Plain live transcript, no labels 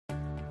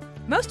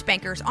Most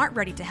bankers aren't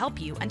ready to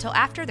help you until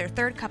after their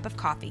third cup of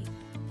coffee.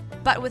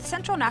 But with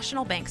Central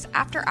National Bank's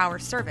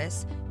after-hours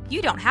service,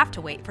 you don't have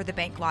to wait for the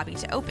bank lobby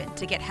to open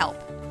to get help.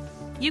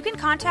 You can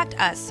contact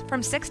us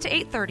from 6 to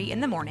 8:30 in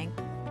the morning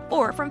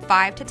or from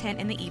 5 to 10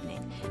 in the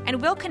evening,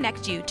 and we'll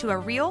connect you to a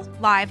real,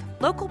 live,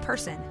 local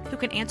person who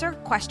can answer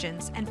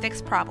questions and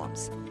fix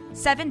problems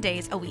 7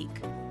 days a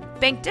week.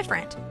 Bank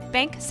different.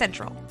 Bank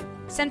Central.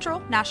 Central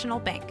National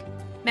Bank.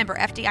 Member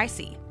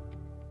FDIC.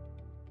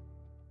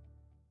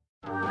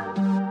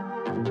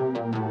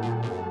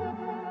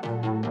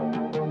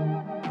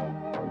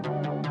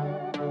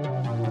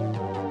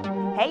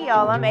 Hey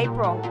y'all, I'm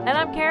April. And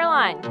I'm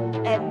Caroline.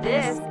 And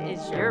this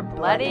is your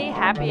Bloody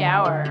Happy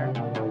Hour.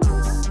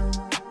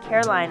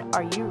 Caroline,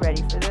 are you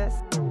ready for this?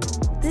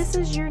 This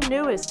is your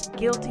newest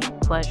guilty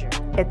pleasure.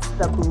 It's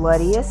the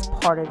bloodiest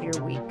part of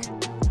your week.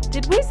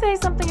 Did we say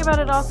something about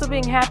it also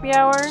being happy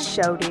hour?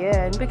 Show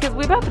did. Because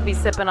we about to be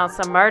sipping on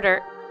some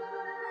murder.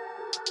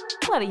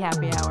 Bloody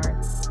Happy Hour.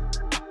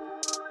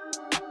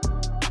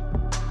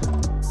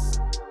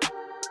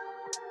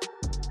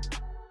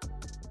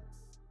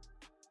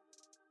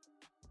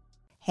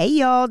 Hey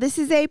y'all, this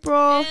is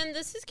April. And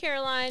this is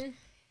Caroline.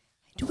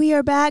 We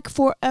are back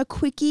for a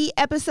quickie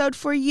episode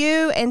for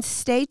you, and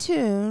stay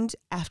tuned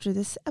after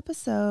this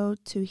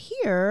episode to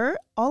hear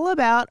all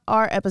about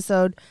our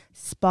episode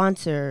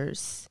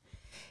sponsors.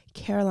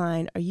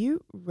 Caroline, are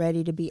you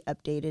ready to be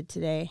updated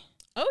today?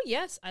 Oh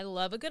yes, I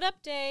love a good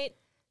update.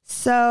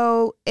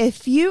 So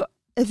if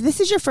this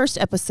is your first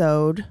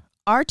episode,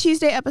 our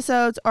Tuesday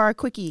episodes are our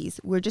quickies.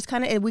 We're just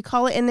we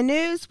call it in the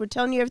news. We're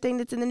telling you everything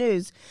that's in the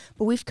news.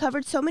 But we've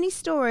covered so many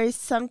stories.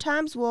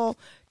 Sometimes we'll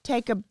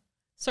take a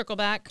circle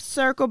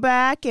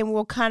back and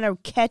we'll kind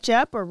of catch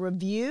up or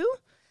review.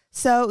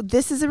 So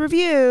this is a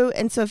review.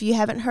 And so if you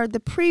haven't heard the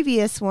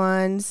previous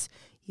ones,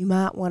 you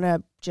might want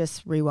to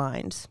just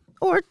rewind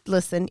or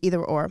listen, either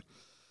or.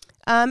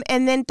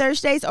 And then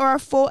Thursdays are our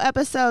full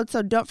episodes,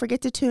 so don't forget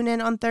to tune in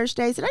on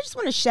Thursdays. And I just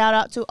want to shout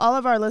out to all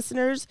of our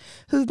listeners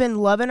who've been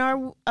loving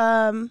our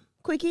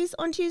quickies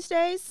on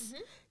Tuesdays,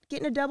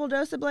 getting a double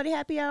dose of Bloody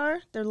Happy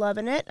Hour. They're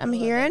loving it. I'm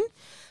hearing.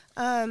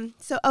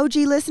 So OG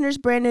listeners,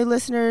 brand new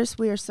listeners,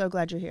 we are so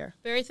glad you're here.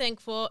 Very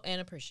thankful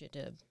and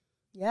appreciative.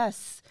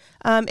 Yes.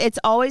 It's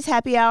always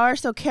happy hour,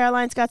 so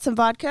Caroline's got some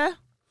vodka,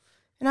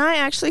 and I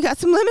actually got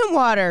some lemon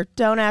water.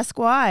 Don't ask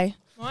why.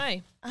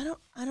 Why?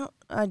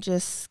 I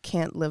just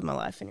can't live my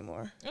life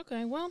anymore.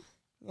 Okay, well.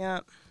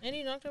 Yeah. And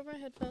you knocked over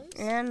headphones.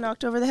 And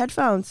knocked over the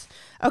headphones.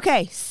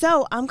 Okay,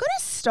 so I'm going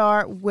to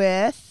start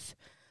with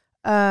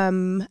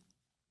taking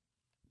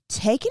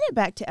it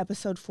back to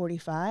episode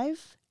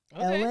 45,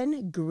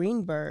 Ellen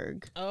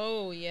Greenberg.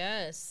 Oh,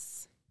 yes.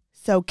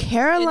 So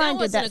Caroline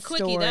did that a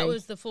quickie, story. that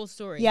was the full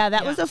story. Yeah,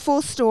 that was a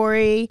full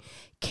story.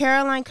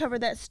 Caroline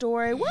covered that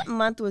story. What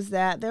month was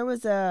that? There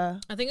was I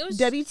think it was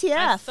WTF.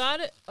 I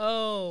thought it.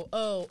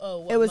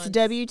 What it was month?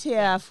 WTF.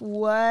 Yeah.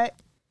 What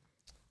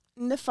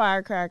in the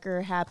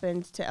firecracker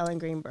happened to Ellen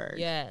Greenberg?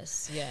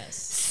 Yes.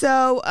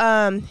 So,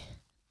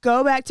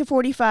 go back to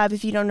 45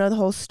 if you don't know the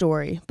whole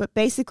story. But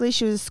basically,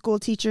 she was a school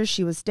teacher.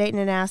 She was dating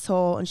an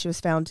asshole, and she was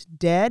found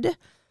dead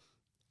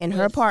in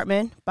her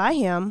apartment by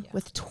him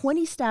with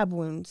 20 stab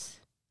wounds.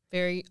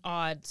 Very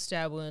odd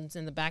stab wounds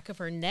in the back of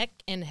her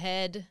neck and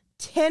head.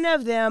 10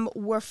 of them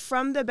were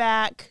from the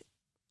back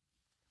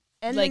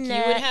and the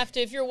neck. You would have to,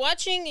 if you're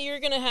watching,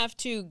 you're going to have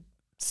to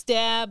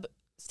stab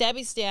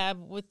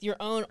with your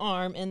own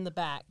arm in the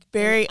back.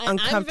 Very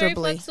uncomfortably. I'm very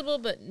flexible,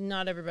 but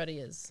not everybody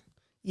is.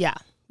 Yeah.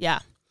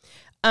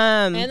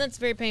 And that's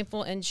very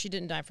painful, and she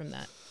didn't die from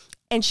that.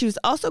 And she was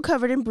also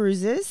covered in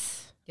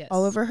bruises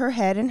all over her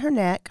head and her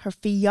neck. Her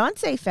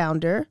fiancé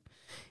found her.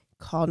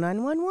 Call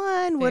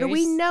 911. What do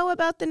we know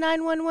about the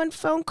 911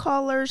 phone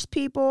callers,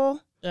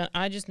 people?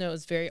 I just know it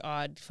was a very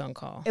odd phone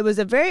call. It was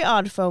a very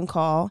odd phone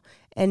call.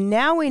 And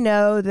now we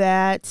know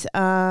that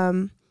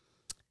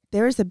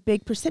there is a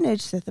big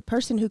percentage that the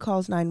person who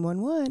calls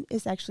 911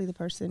 is actually the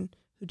person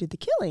who did the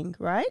killing,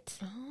 right?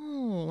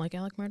 Oh, like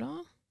Alec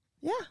Murdaugh?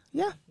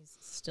 Yeah. He's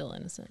still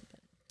innocent.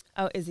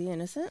 Oh, is he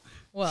innocent?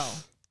 Well,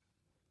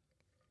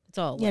 it's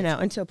all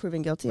alleged. Until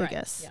proven guilty, right. I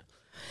guess. Yeah.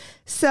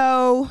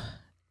 So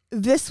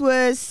this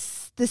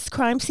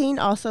crime scene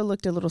also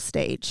looked a little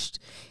staged.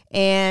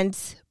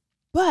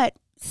 But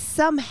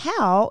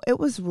somehow it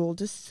was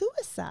ruled a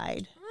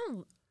suicide.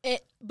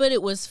 But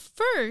it was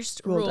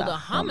first ruled a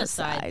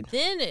homicide.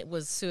 Then it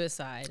was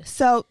suicide.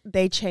 So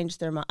they changed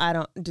their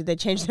mind. Did they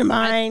change their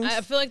minds?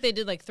 I feel like they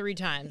did like 3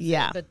 times.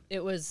 Yeah. But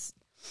it was,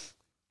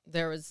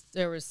 there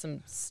was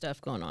some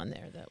stuff going on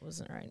there that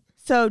wasn't right.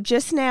 So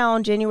just now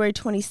on January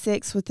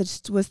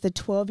 26th was the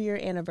 12-year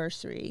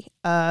anniversary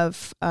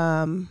of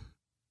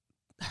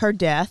her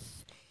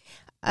death.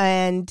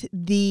 And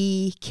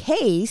the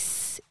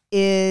case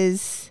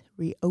is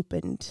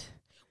reopened.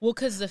 Well,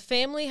 because the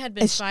family had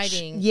been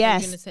fighting.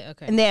 Yes.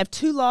 Okay. And they have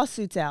 2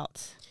 lawsuits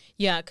out.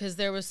 Yeah, because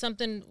there was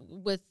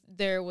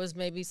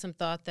maybe some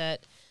thought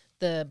that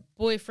the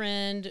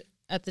boyfriend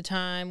at the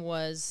time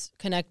was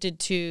connected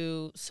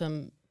to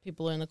some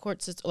people in the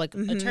court system, like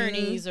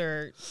attorneys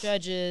or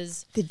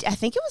judges. I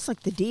think it was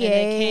like the DAs. And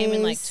they came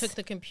and like took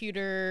the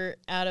computer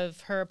out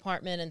of her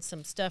apartment and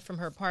some stuff from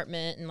her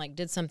apartment and like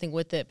did something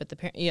with it. But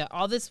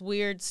all this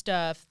weird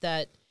stuff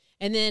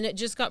and then it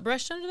just got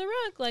brushed under the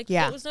rug. Like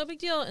it was no big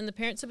deal. And the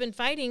parents have been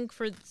fighting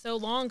for so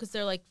long because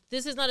they're like,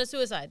 this is not a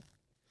suicide.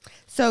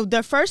 So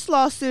the first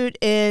lawsuit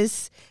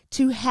is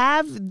to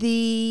have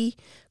the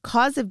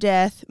cause of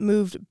death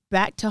moved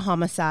back to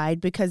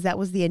homicide because that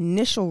was the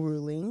initial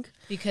ruling.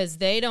 Because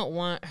they don't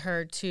want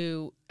her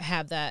to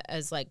have that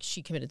as like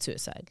she committed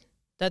suicide.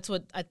 That's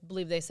what I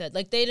believe they said.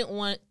 Like they didn't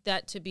want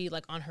that to be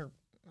like on her.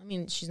 I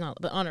mean, she's not,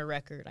 but on her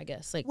record, I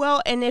guess. Like,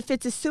 well, and if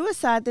it's a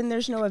suicide, then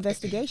there's no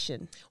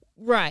investigation.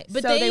 Right.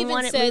 But so they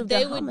even said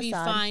they would be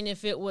fine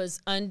if it was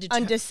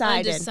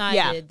undecided.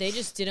 Yeah. They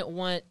just didn't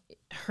want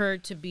her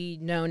to be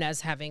known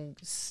as having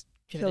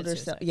killed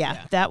herself.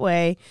 Yeah, that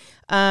way.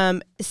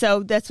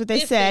 So that's what they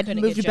said.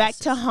 Moved back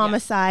to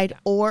homicide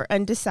or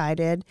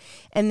undecided.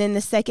 And then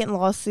the second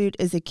lawsuit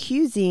is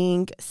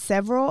accusing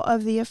several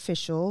of the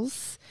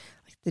officials,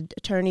 like the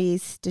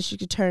attorneys,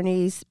 district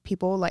attorneys,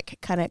 people like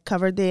kind of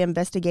covered the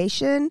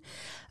investigation,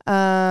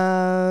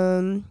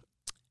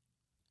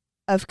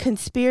 of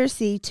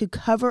conspiracy to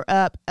cover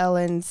up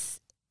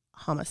Ellen's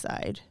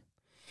homicide.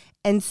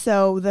 And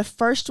so the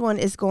first one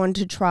is going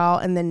to trial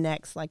in the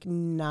next like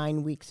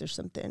 9 weeks or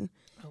something.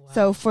 Oh, wow.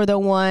 So for the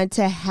one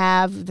to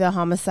have the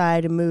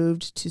homicide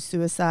moved to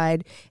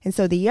suicide. And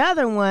so the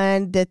other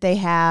one that they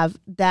have,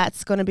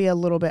 that's going to be a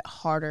little bit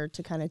harder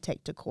to kind of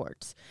take to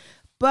court.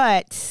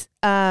 But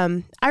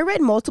I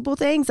read multiple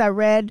things. I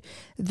read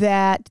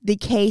that the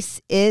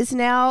case is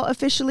now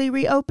officially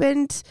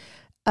reopened.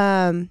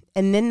 And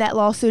then that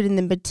lawsuit, and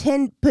then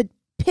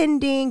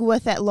pending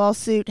what that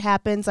lawsuit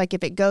happens, like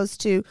if it goes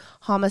to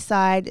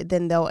homicide,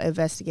 then they'll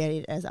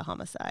investigate it as a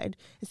homicide.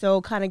 So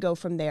it'll kind of go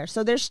from there.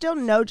 So there's still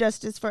no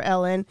justice for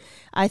Ellen.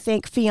 I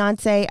think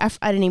fiance, I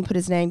didn't even put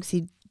his name because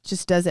he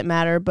just doesn't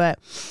matter, but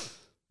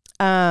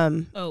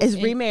is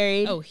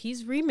remarried. Oh,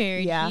 he's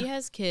remarried. Yeah. He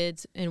has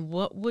kids. And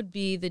what would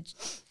be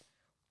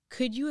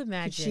could you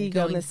imagine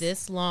going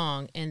this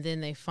long and then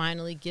they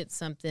finally get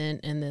something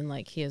and then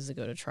like he has to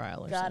go to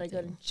trial or something? Gotta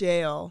go to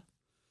jail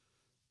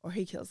or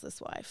he kills his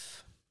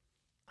wife.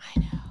 I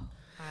know.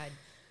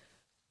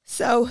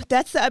 So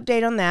that's the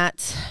update on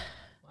that.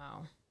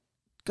 Wow.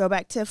 Go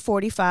back to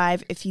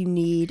 45 if you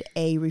need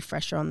a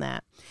refresher on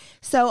that.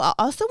 So I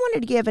also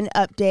wanted to give an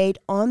update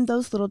on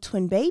those little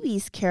twin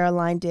babies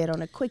Caroline did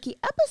on a Quickie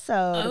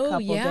episode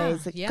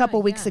a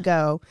couple weeks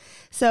ago.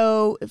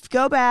 So if you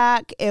go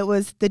back, it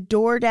was the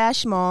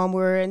DoorDash mom.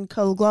 We're in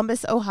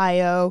Columbus,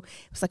 Ohio.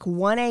 It was like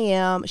 1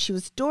 a.m. She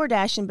was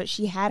DoorDashing, but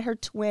she had her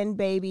twin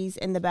babies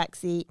in the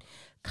backseat,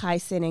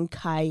 Kyson and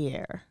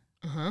Kyer.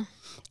 Uh-huh.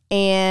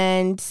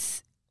 And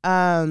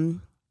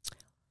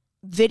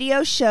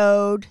video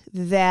showed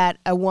that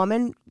a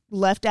woman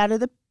left out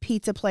of the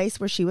pizza place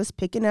where she was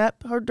picking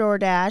up her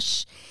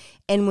DoorDash,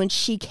 and when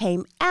she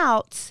came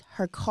out,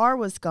 her car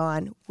was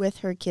gone with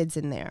her kids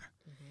in there.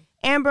 Mm-hmm.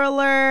 Amber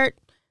Alert.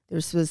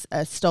 This was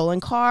a stolen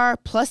car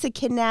plus a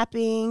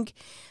kidnapping.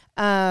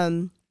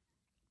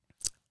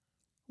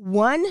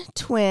 One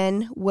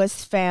twin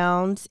was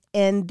found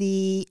in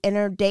the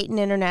Dayton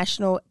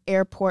International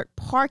Airport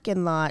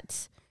parking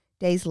lot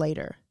days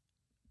later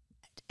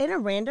in a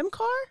random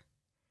car.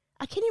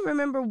 I can't even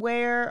remember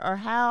where or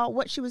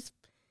what she was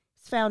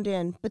found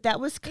in, but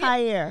that was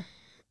Kyer.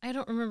 I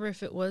don't remember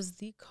if it was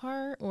the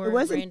car or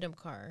a random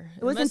car.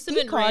 It wasn't must have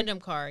been random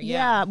car.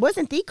 Yeah, it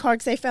wasn't the car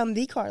because they found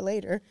the car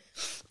later.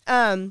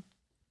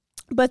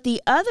 But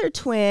the other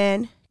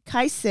twin,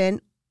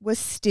 Kyson, was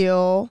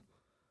still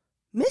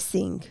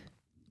missing,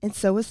 and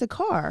so was the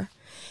car.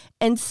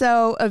 And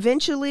so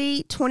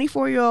eventually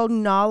 24-year-old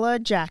Nala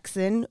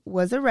Jackson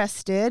was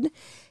arrested.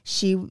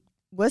 She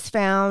was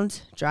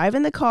found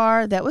driving the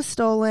car that was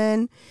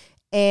stolen,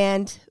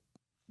 and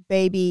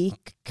baby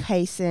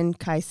Kyson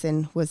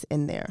was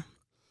in there.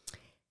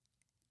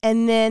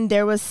 And then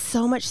there was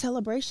so much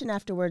celebration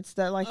afterwards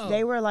that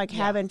they were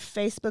having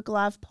Facebook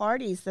Live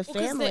parties, the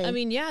family.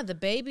 The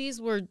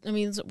babies were,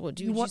 what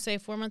did you say,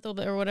 4-month-old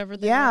or whatever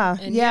they were?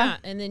 And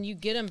and then you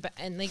get them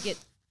and they get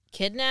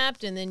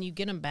kidnapped and then you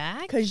get them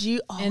back. Because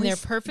and they're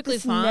perfectly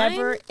fine.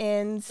 Never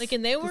ends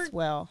and they were,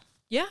 well.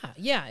 Yeah.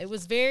 It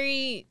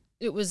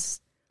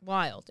was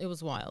wild. It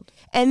was wild.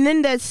 And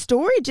then the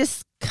story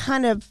just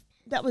kind of,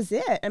 that was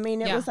it.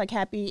 It was like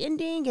happy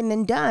ending and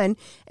then done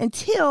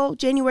until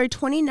January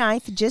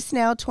 29th, just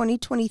now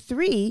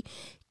 2023,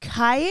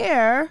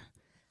 Kyer,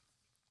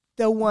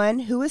 the one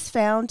who was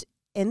found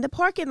in the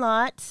parking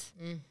lot,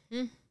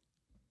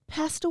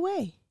 passed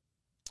away.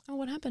 Oh,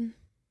 what happened?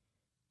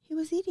 He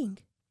was eating.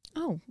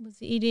 Oh, was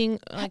he eating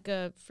like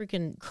a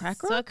freaking crack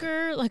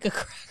sucker? Like a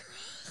crack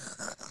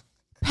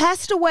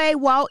Passed away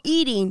while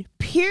eating,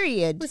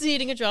 period. Was he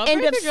eating a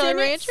Jawbreaker or Jolly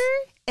Rancher?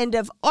 End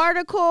of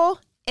article.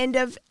 End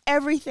of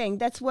everything.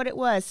 That's what it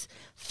was.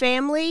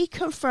 Family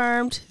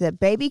confirmed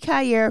that baby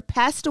Kyer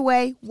passed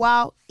away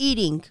while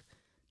eating.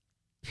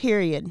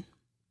 Period.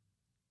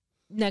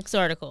 Next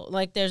article.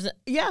 Like there's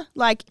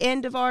like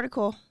end of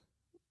article.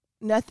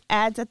 Nothing,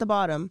 ads at the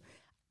bottom.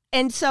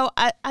 And so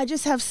I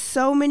just have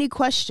so many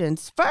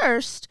questions.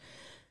 First,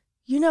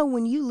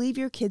 when you leave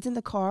your kids in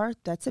the car,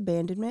 that's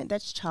abandonment.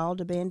 That's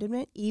child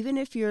abandonment. Even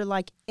if you're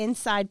like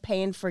inside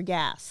paying for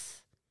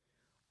gas,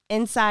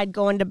 inside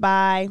going to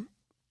buy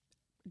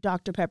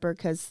Dr. Pepper,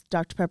 because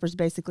Dr. Pepper's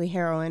basically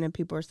heroin and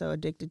people are so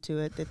addicted to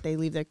it that they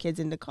leave their kids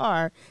in the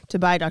car to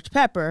buy Dr.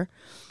 Pepper.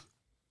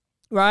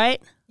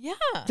 Right? Yeah.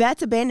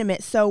 That's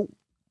abandonment. So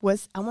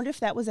I wonder if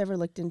that was ever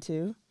looked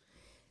into.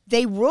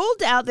 They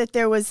ruled out that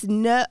there was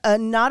not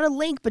a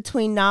link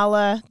between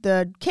Nala,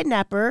 the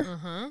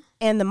kidnapper,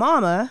 and the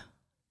mama.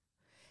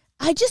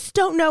 I just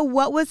don't know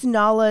what was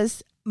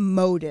Nala's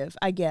motive,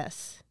 I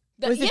guess.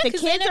 Was it the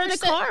kids or the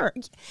car?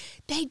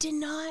 They did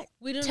not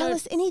tell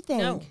us anything.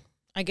 No.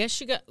 I guess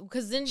she got,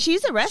 because then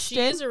she's arrested.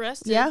 She is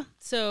arrested. Yeah.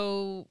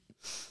 So.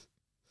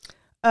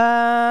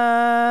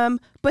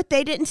 But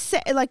they didn't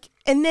say, like,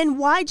 and then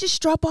why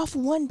just drop off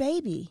one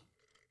baby?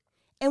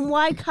 And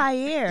why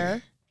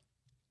Kyer?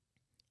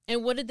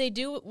 And what did they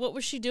do? What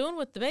was she doing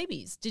with the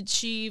babies? Did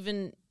she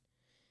even?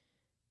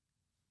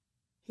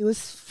 He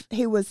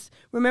was,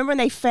 remember when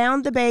they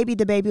found the baby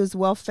was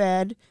well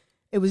fed.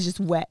 It was just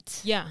wet.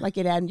 Yeah. Like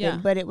it hadn't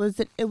been, but it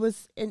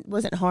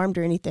wasn't harmed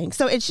or anything.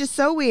 So it's just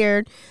so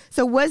weird.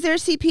 So was there a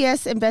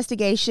CPS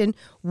investigation?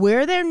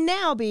 Will there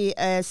now be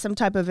some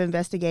type of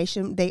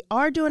investigation? They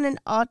are doing an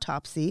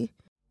autopsy.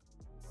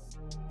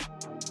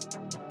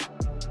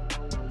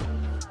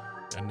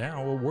 And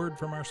now a word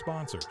from our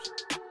sponsors.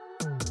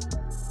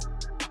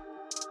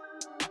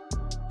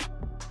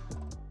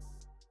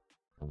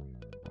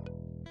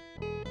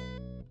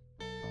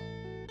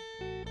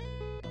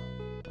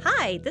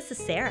 Hi, this is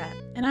Sarah.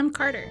 And I'm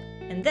Carter.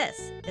 And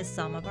this is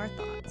Some of Our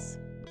Thoughts.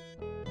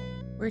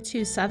 We're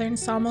two Southern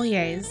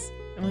sommeliers,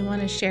 and we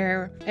want to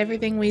share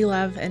everything we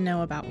love and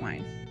know about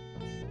wine.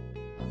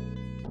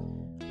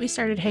 We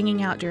started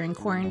hanging out during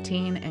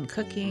quarantine and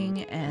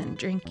cooking and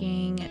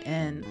drinking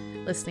and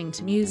listening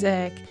to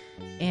music,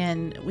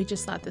 and we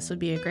just thought this would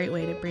be a great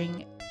way to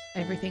bring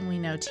everything we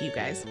know to you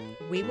guys.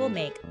 We will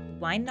make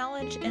wine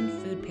knowledge and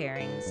food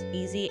pairings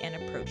easy and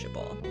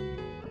approachable.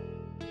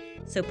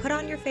 So put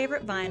on your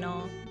favorite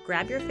vinyl,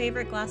 grab your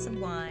favorite glass of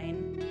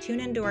wine,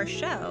 tune into our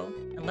show,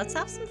 and let's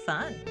have some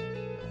fun.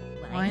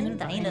 Wine and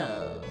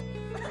vinyl.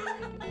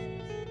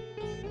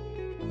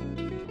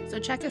 So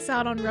check us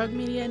out on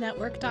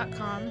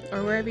roguemedianetwork.com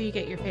or wherever you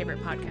get your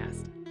favorite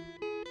podcast.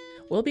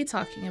 We'll be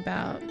talking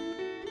about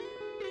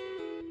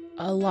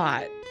a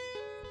lot.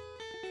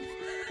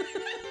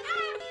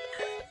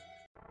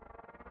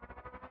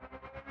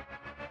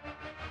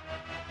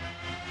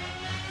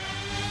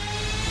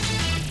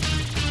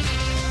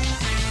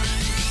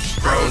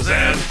 Bros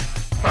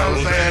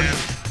and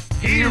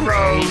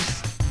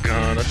heroes.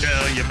 Gonna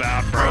tell you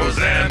about bros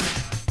and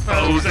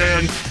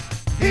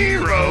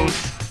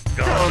heroes.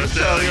 Gonna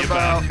tell you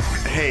about.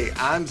 Hey,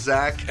 I'm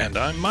Zach. And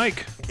I'm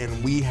Mike.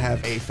 And we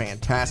have a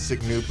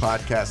fantastic new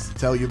podcast to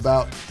tell you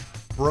about.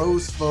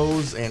 Bros,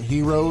 Foes, and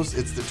Heroes.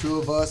 It's the two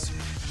of us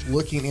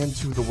looking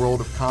into the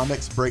world of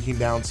comics, breaking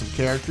down some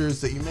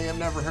characters that you may have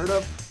never heard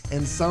of,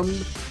 and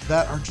some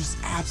that are just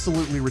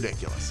absolutely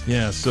ridiculous.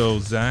 Yeah, so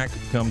Zach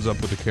comes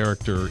up with a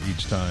character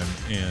each time,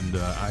 and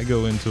I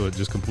go into it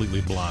just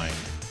completely blind.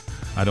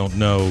 I don't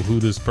know who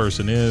this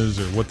person is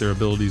or what their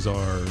abilities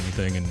are or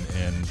anything,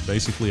 and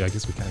basically I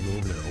guess we kind of go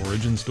over their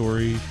origin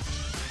story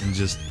and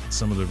just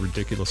some of the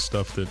ridiculous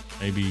stuff that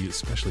maybe,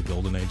 especially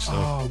Golden Age stuff.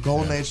 Oh,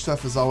 Golden Age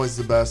stuff is always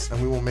the best,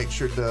 and we will make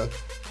sure to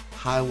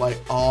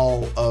highlight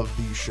all of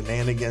the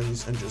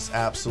shenanigans and just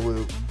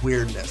absolute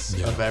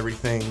weirdness of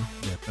everything.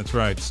 Yeah, that's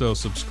right. So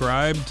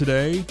subscribe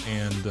today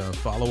and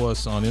follow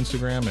us on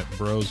Instagram at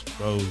Bros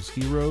Foes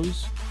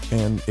Heroes.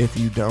 And if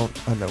you don't,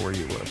 I know where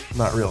you live.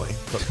 Not really,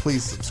 but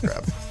please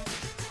subscribe.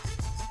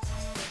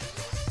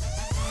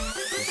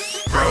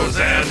 Bros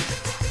and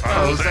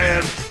Foes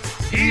and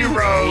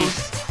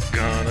Heroes.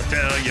 Gonna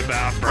tell you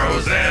about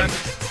Bros and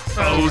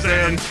Foes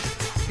and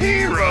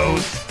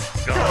Heroes.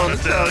 Gonna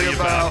tell you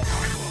about.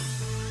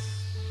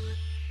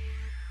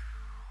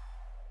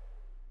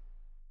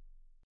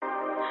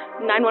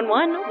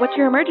 911, what's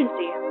your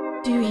emergency?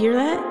 Do you hear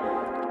that?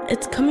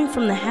 It's coming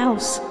from the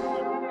house.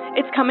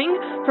 It's coming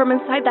from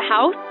inside the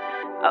house?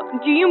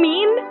 Do you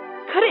mean?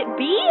 Could it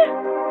be?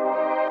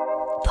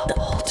 The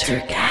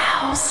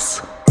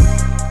Poltergeist.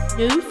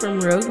 New from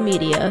Rogue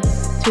Media.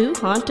 Two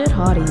haunted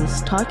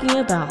hotties talking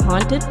about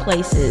haunted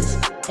places.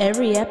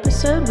 Every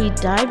episode we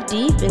dive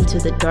deep into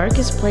the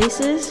darkest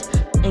places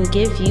and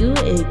give you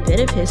a bit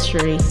of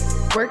history.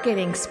 We're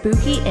getting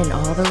spooky in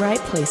all the right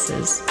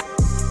places.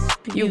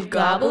 You've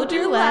gobbled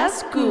your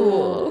last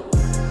ghoul.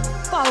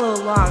 Follow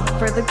along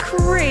for the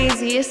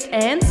craziest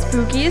and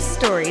spookiest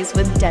stories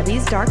with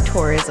Debbie's Dark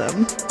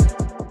Tourism.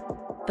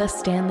 The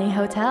Stanley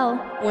Hotel,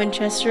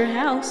 Winchester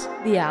House,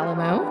 The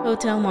Alamo,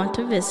 Hotel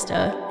Monte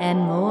Vista, and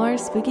more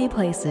spooky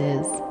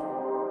places.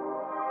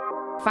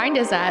 Find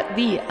us at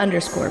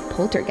 _Poltergals.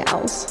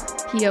 POLTERGALS.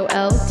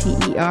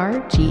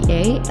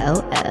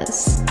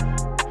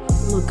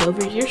 look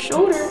over your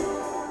shoulder.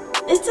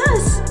 It's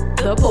us,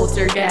 the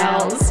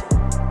Poltergals.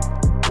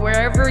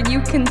 Wherever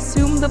you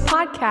consume the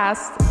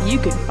podcast, you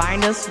can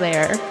find us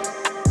there.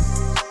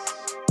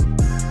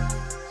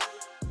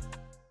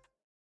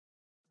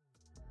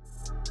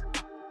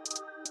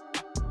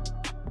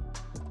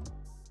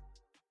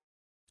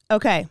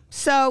 Okay,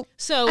 so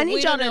I need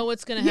we y'all don't to know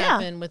what's going to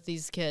happen with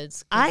these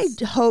kids. I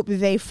hope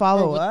they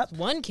follow up.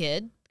 One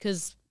kid,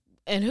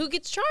 and who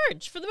gets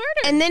charged for the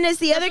murder? And then is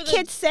the other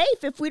kid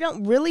safe if we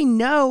don't really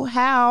know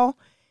how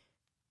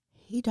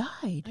he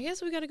died? I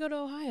guess we got to go to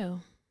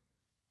Ohio.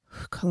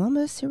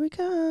 Columbus, here we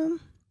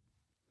come.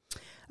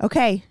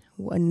 Okay,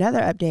 another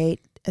update.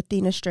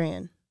 Athena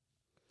Strand.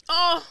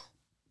 Oh.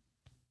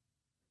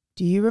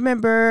 Do you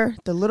remember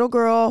the little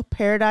girl,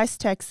 Paradise,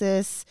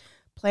 Texas,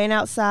 playing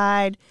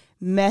outside,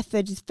 met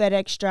the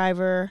FedEx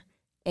driver,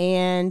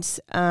 and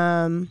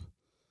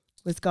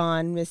was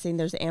gone, missing.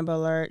 There's an Amber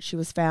Alert. She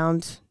was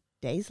found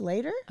days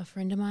later. A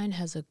friend of mine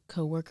has a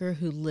coworker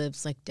who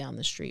lives like down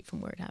the street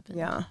from where it happened.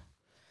 Yeah.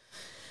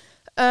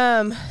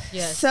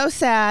 Yes. So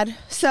sad.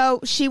 So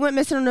she went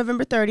missing on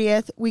November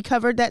 30th. We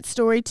covered that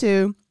story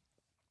too.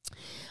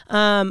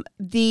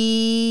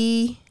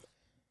 The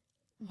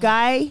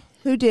guy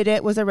who did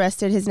it was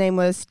arrested. His name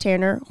was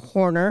Tanner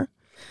Horner.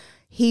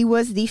 He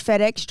was the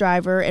FedEx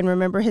driver, and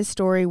remember his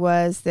story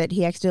was that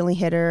he accidentally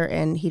hit her,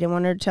 and he didn't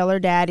want her to tell her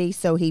daddy,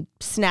 so he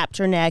snapped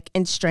her neck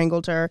and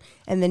strangled her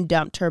and then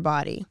dumped her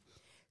body.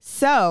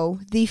 So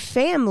the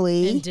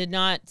family... And did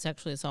not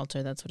sexually assault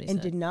her, that's what he said.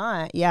 And did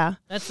not, yeah.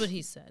 That's what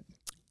he said.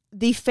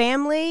 The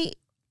family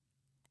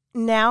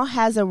now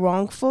has a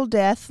wrongful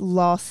death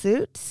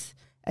lawsuit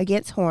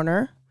against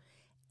Horner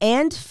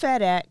and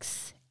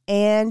FedEx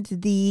and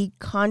the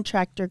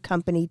contractor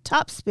company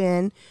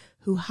Topspin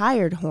who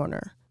hired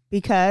Horner,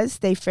 because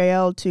they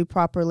failed to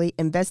properly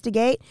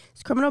investigate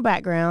his criminal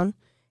background,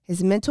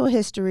 his mental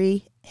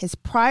history, his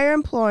prior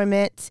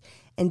employment,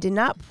 and did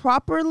not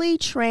properly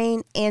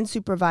train and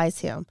supervise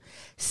him.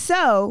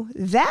 So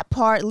that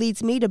part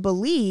leads me to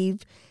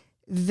believe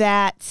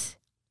that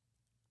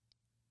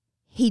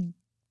he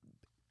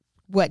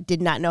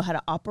did not know how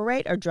to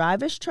operate or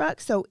drive his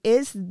truck. So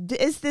is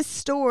this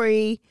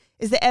story,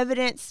 is the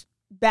evidence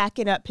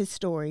backing up his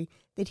story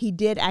that he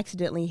did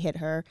accidentally hit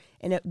her,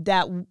 and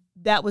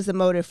that was the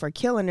motive for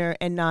killing her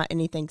and not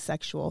anything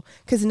sexual?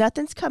 Because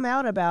nothing's come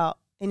out about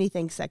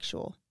anything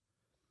sexual.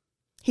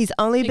 He's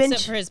only been...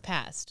 Except for his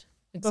past.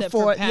 Except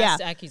for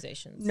past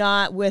accusations.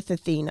 Not with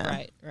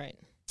Athena. Right.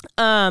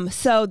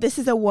 So this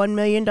is a $1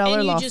 million lawsuit.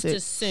 And you just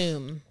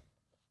assume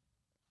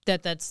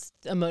that that's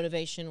a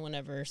motivation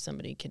whenever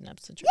somebody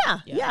kidnaps a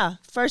child. Yeah.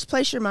 First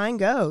place your mind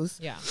goes.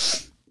 Yeah.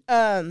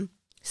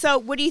 So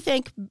what do you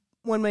think,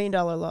 $1 million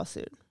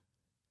lawsuit?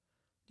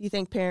 Do you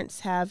think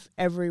parents have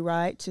every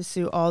right to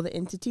sue all the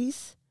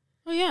entities?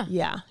 Oh, yeah.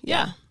 Yeah.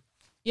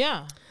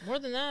 Yeah. More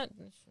than that.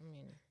 I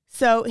mean.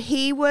 So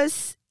he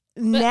was,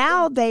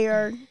 now they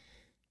are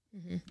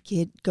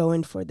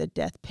going for the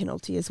death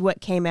penalty is what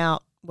came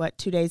out,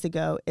 2 days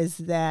ago, is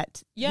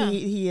that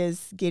he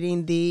is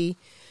getting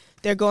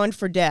they're going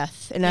for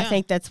death. And I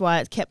think that's why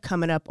it kept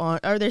coming up on,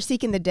 or they're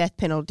seeking the death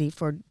penalty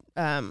for,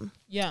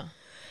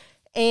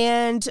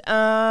 And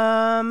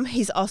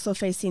he's also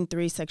facing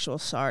 3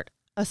 sexual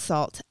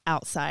assault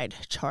outside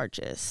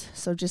charges.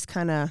 So just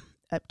kind of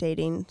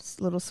updating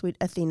little sweet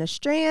Athena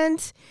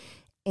Strand.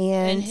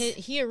 And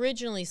he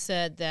originally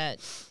said that,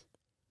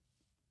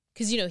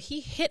 because,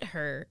 he hit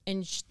her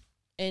and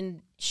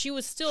she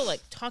was still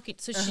like talking.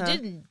 So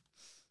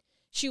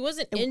she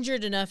wasn't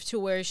injured enough to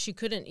where she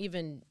couldn't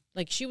even,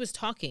 like, she was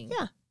talking.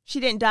 Yeah. She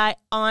didn't die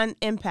on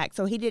impact,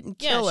 so he didn't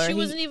kill her. She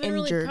wasn't even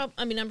injured. Really.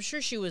 I mean, I'm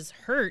sure she was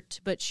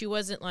hurt, but she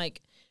wasn't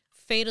like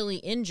fatally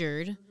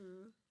injured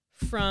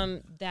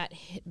from that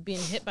being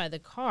hit by the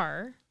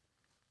car,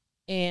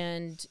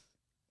 and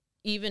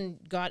even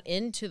got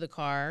into the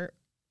car,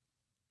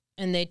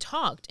 and they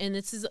talked. And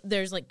it's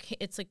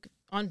like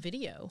on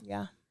video.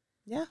 Yeah.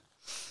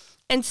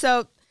 And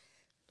so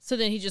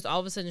then he just all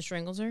of a sudden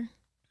strangles her.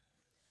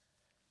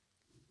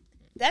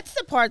 That's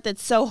the part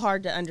that's so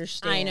hard to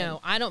understand. I know.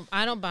 I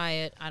don't buy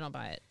it. I don't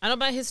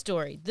buy his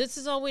story. This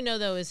is all we know,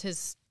 though,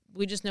 is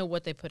we just know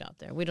what they put out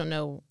there. We don't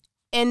know.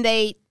 And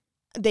they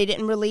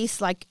didn't release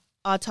like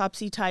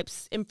autopsy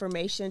types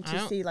information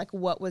to see like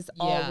what was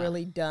all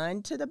really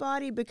done to the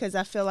body, because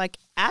I feel like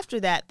after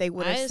that they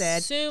would have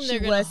said she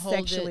was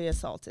sexually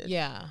assaulted.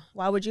 Yeah.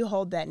 Why would you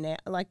hold that now?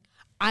 Like,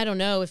 I don't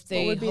know if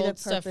they hold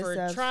stuff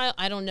for trial.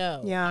 I don't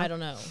know. Yeah. I don't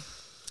know.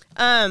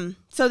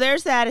 So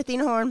there's that.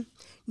 Athena Horn.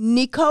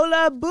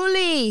 Nicola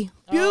Bewley.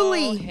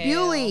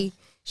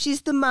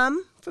 She's the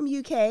mom from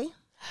UK.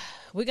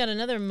 We got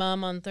another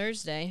mom on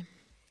Thursday.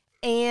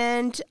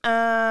 And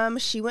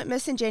she went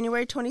missing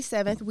January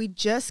 27th. We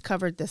just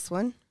covered this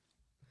one.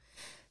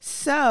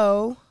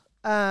 So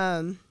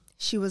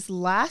she was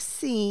last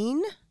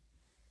seen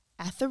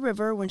at the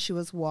river when she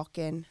was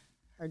walking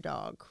her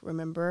dog,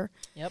 remember?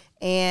 Yep.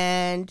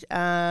 And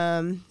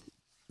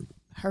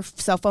her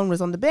cell phone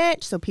was on the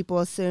bench, so people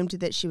assumed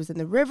that she was in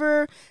the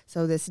river.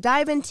 So this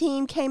diving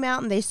team came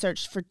out and they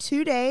searched for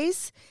 2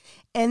 days.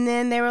 And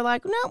then they were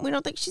like, no, we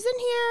don't think she's in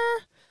here.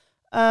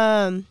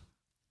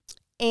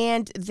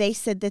 And they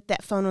said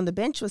that phone on the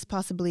bench was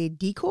possibly a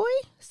decoy.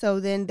 So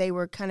then they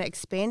were kind of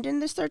expanding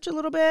the search a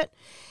little bit.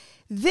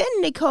 Then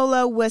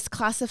Nicola was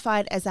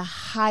classified as a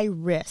high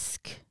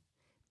risk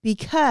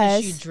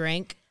because she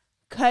drank.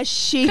 Because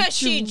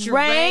she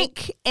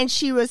drank and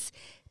she was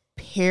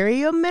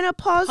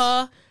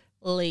perimenopausal.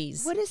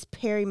 Please. What is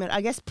perimenopausal?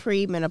 I guess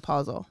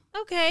premenopausal.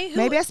 Okay.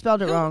 Maybe I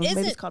spelled it wrong.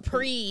 Maybe it's called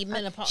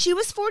premenopausal. She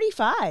was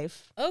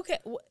 45. Okay.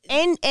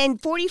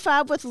 And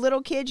 45 with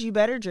little kids, you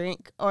better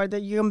drink or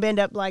you're going to end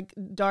up like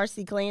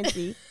Darcy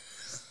Clancy.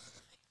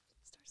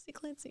 Darcy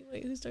Clancy.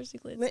 Wait, who's Darcy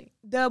Clancy?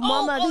 The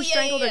mama who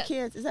strangled her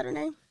kids. Is that her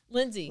name?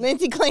 Lindsay.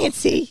 Lindsay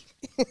Clancy.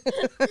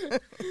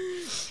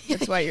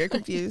 That's why you're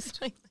confused.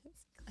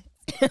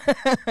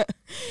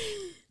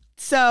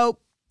 So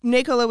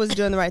Nicola was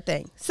doing the right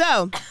thing.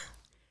 So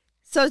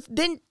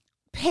then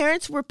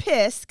parents were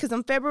pissed because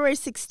on February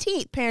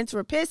 16th, parents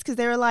were pissed because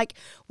they were like,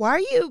 why are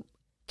you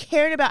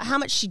caring about how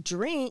much she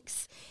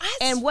drinks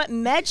and what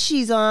meds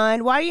she's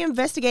on? Why are you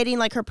investigating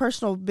like her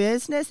personal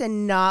business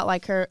and not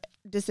like her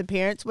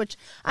disappearance? Which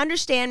I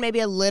understand maybe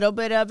a little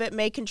bit of it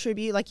may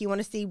contribute. Like you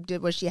want to see,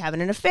 was she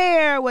having an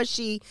affair? Was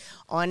she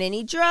on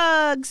any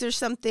drugs or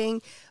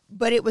something?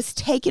 But it was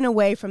taken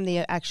away from the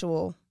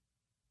actual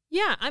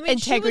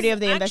integrity of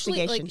the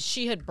investigation. Like,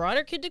 she had brought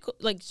her kid to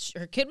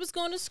her kid was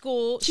going to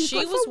school.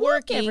 She was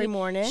working every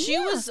morning. She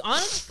was on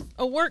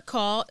a work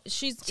call.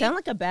 Sound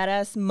like a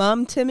badass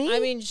mom to me. I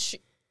mean,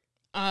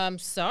 I'm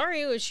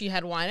sorry, she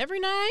had wine every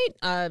night.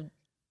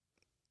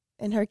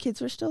 And her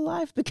kids were still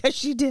alive because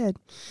she did.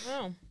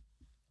 Wow.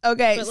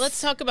 Okay, but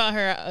let's talk about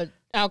her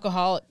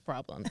alcoholic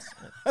problems.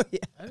 Oh, yeah.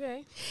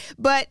 Okay.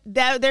 But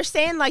they're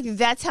saying like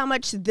that's how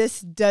much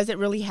this doesn't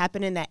really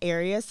happen in that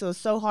area. So it's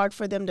so hard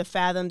for them to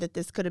fathom that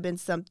this could have been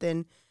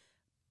something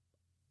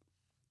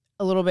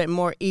a little bit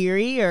more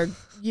eerie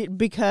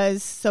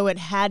so it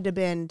had to have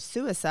been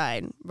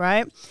suicide,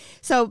 right?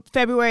 So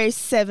February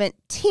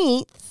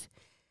 17th,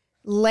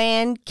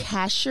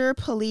 Lancashire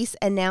police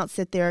announced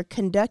that they're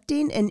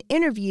conducting an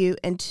interview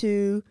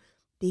into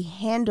the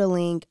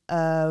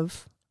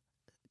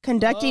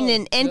conducting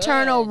an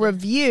internal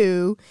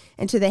review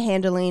into the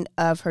handling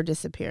of her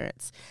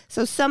disappearance.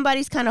 So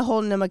somebody's kind of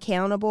holding them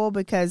accountable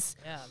because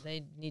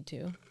they need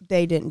to.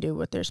 They didn't do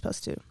what they're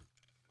supposed to.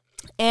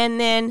 And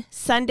then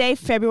Sunday,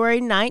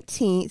 February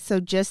 19th, so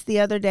just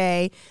the other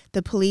day,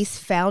 the police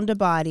found a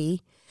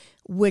body,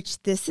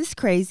 which this is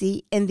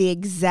crazy, in the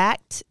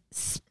exact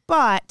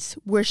spot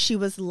where she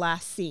was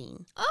last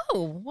seen.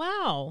 Oh,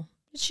 wow.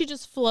 Did she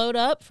just float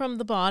up from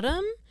the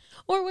bottom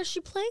or was she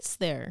placed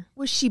there?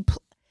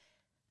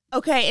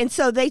 Okay, and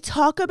so they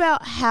talk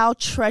about how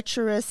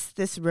treacherous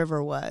this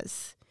river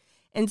was.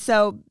 And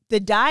so the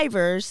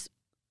divers,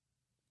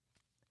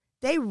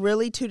 they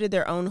really tooted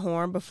their own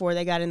horn before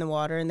they got in the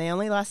water, and they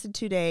only lasted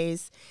 2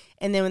 days.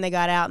 And then when they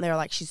got out, and they were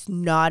like, she's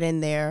not in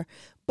there.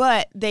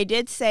 But they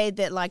did say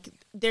that, like,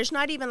 there's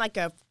not even, like,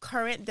 a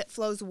current that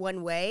flows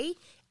one way.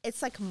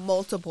 It's, like,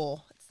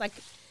 multiple. It's, like,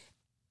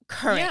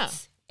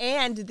 currents. Yeah.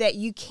 And that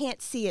you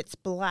can't see it's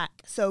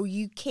black. So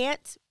you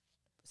can't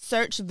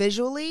search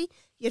visually.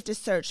 You have to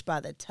search by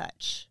the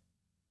touch.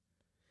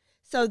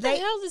 So what the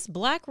hell this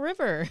black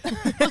river?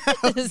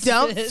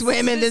 Don't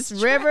swim in this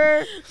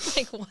river.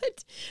 Like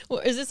what? Well,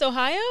 is this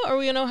Ohio? Are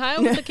we in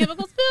Ohio with the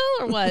chemical spill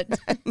or what?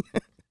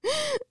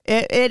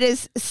 It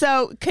is.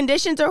 So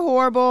conditions are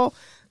horrible.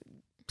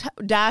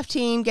 Dive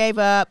team gave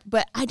up,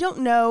 but I don't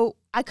know.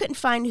 I couldn't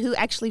find who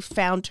actually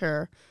found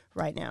her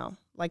right now.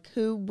 Like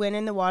who went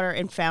in the water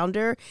and found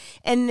her.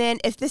 And then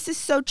if this is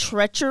so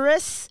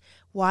treacherous,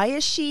 why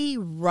is she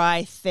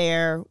right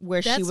there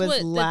where she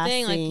was last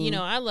seen? Like, you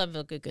know, I love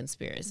a good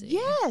conspiracy.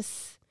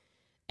 Yes.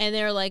 And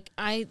they're like,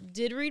 I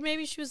did read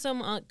maybe she was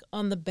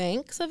on the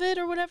banks of it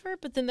or whatever,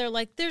 but then they're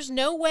like, there's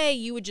no way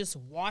you would just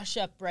wash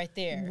up right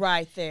there.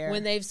 Right there.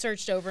 When they've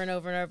searched over and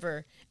over and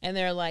over. And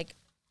they're like,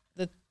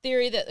 the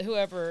theory that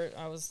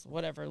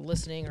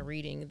listening or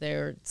reading,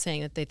 they're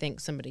saying that they think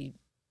somebody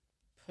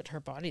put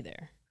her body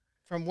there.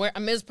 From where? I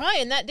mean, it was probably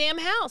in that damn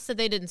house that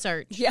they didn't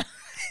search. Yeah.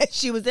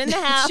 She was in the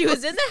house. She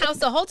was in the house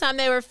the whole time.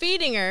 They were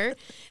feeding her.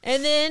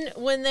 And then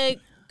when the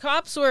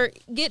cops were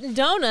getting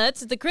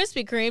donuts at the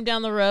Krispy Kreme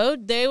down the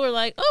road, they were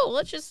like, oh,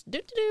 let's just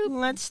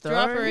let's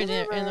drop her in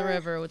the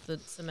river with the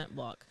cement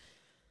block.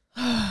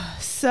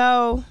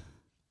 So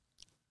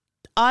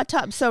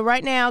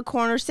right now,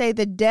 coroners say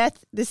the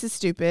death, this is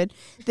stupid,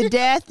 the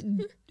death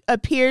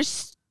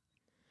appears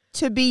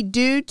to be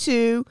due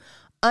to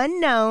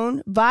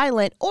unknown,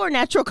 violent, or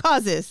natural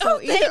causes. So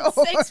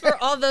thanks for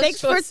all those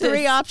Thanks choices. For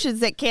 3 options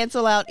that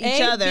cancel out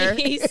each other. A,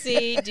 B,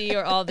 C, D,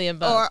 or all the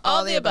above. Or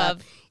all the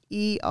above.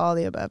 E, all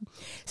the above.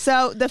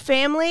 So the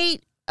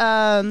family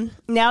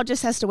now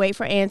just has to wait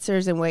for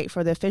answers and wait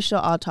for the official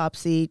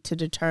autopsy to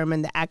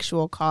determine the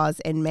actual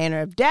cause and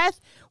manner of death,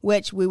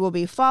 which we will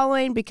be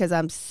following because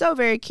I'm so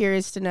very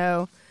curious to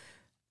know.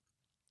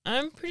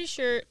 I'm pretty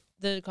sure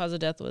The cause of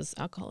death was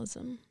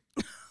alcoholism.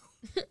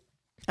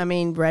 I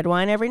mean, red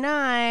wine every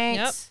night.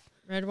 Yep.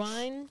 Red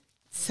wine.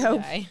 So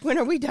when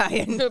are we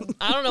dying?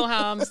 I don't know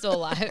how I'm still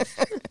alive.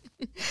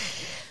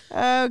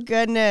 Oh,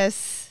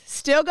 goodness.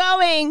 Still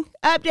going.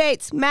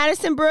 Updates.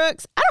 Madison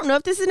Brooks. I don't know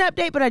if this is an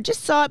update, but I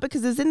just saw it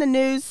because it was in the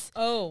news.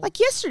 Oh. Like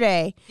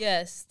yesterday.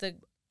 Yes.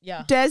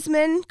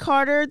 Desmond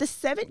Carter, the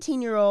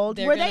 17-year-old.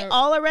 Were they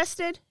all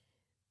arrested?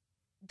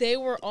 They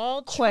were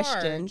all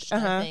questioned,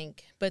 charged, I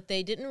think. But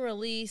they didn't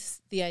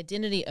release the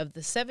identity of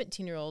the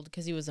 17-year-old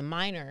because he was a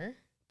minor.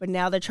 But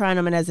now they're trying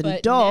him as an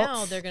adult. But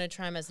now they're going to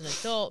try him as an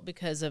adult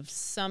because of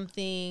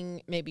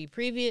something maybe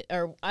previous,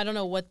 or I don't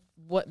know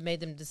what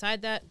made them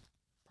decide that.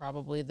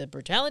 Probably the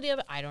brutality of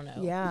it. I don't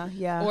know.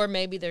 Yeah. Or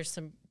maybe there's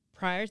some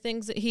prior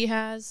things that he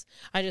has.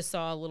 I just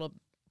saw a little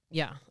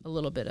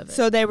bit of it.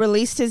 So they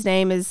released his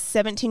name as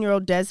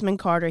 17-year-old Desmond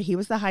Carter. He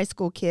was the high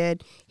school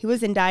kid. He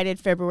was indicted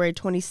February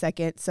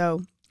 22nd.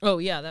 So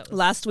that was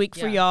last week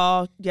for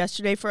y'all,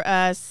 yesterday for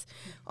us,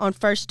 on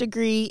first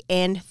degree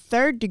and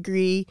third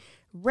degree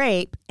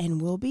rape,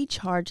 and will be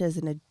charged as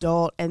an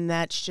adult. And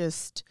that's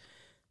just,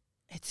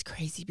 it's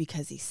crazy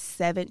because he's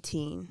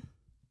 17.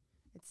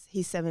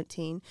 He's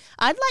 17.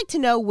 I'd like to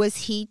know,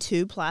 was he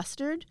too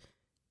plastered?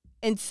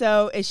 And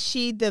so is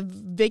she the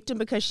victim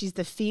because she's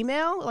the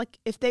female? Like,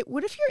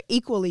 what if you're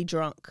equally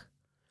drunk?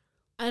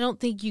 I don't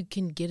think you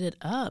can get it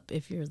up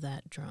if you're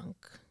that drunk.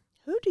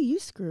 Who do you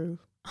screw?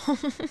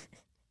 Isn't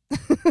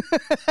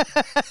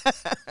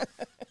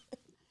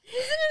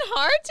it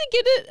hard to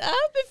get it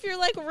up if you're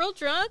like real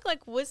drunk,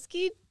 like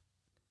whiskey?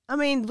 I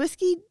mean,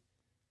 whiskey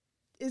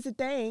is a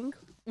thing.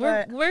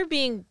 We're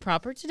being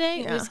proper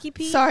today, yeah. Whiskey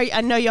Pete. Sorry,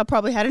 I know y'all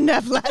probably had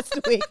enough last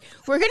week.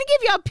 We're gonna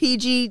give y'all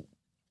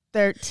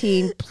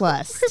PG-13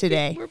 plus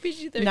today. We're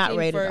PG-13 not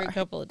rated for R. a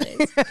couple of days.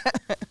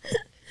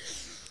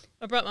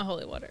 I brought my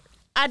holy water.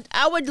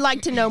 I would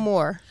like to know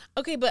more.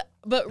 Okay, but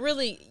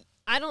really,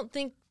 I don't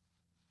think.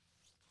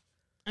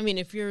 I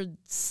mean,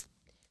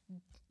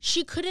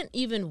 she couldn't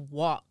even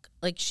walk.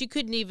 Like, she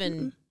couldn't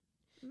even.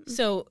 Mm-mm.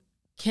 So,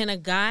 can a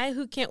guy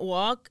who can't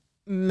walk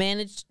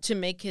manage to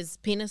make his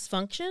penis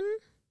function?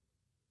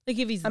 Like,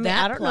 if he's I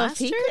don't plastered? know if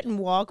he couldn't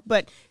walk,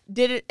 but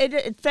it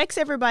affects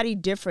everybody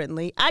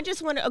differently. I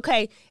just wonder,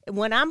 okay,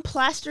 when I'm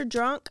plaster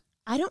drunk,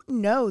 I don't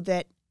know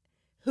that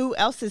who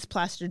else is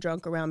plaster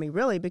drunk around me,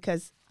 really,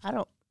 because I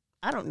don't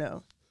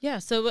know. Yeah,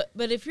 so,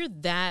 but if you're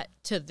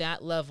to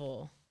that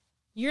level,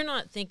 you're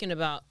not thinking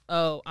about,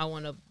 oh, I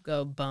want to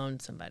go bone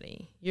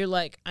somebody. You're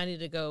like, I need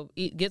to go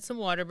get some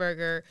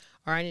Whataburger,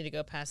 or I need to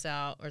go pass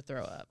out or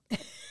throw up.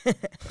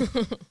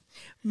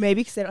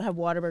 Maybe because they don't have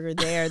Whataburger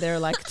there. They're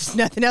like, there's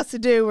nothing else to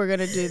do. We're going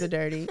to do the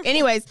dirty.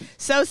 Anyways,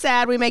 so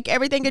sad. We make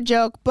everything a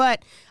joke.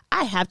 But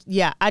I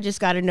just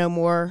got to know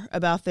more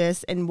about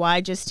this and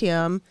why just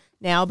him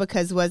now,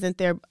 because wasn't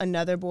there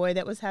another boy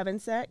that was having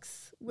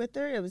sex with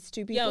her? It was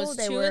two people. Yeah, it was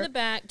two in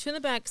the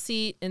back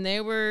seat, and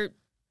they were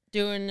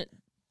doing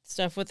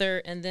stuff with her,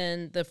 and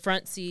then the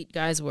front seat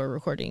guys were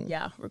recording.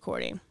 Yeah,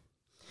 recording.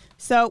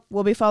 So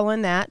we'll be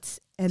following that.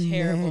 And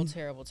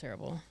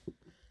Terrible.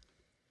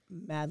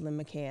 Madeleine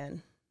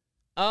McCann.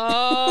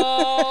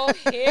 Oh,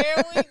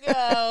 here we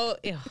go.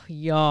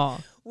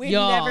 Y'all. We've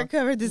never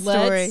covered this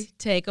story. Let's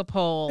take a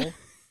poll.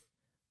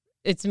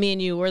 It's me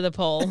and you. We're the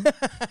poll.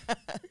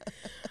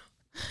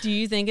 Do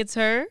you think it's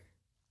her?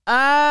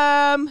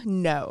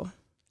 No.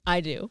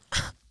 I do.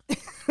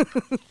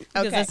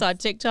 Because I saw a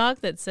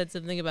TikTok that said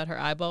something about her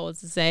eyeball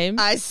was the same.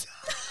 It's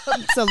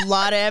a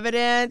lot of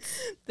evidence.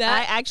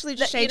 I actually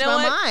just changed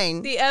my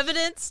mind. The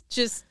evidence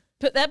just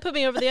put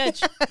me over the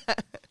edge.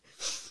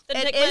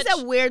 It is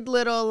a weird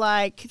little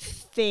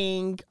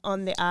thing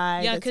on the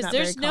eye. Yeah, because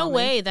there's no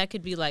way that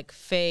could be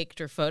faked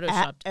or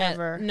photoshopped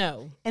ever.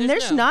 No, and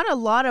there's not a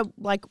lot of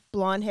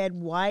blonde head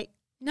white.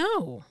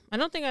 No, I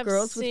don't think I've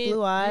girls seen with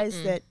blue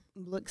eyes that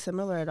look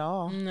similar at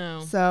all.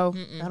 No, so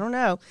I don't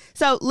know.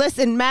 So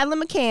listen,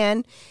 Madeleine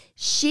McCann,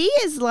 she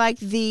is like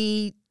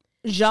the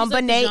Jean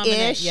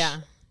Bonnet-ish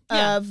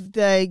of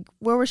the.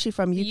 Where was she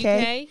from?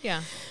 UK.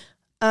 Yeah.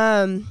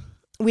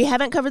 We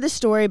haven't covered the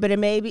story, but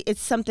it's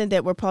something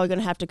that we're probably going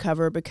to have to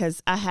cover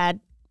because I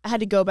had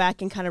to go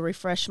back and kind of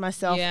refresh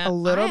myself a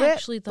little bit.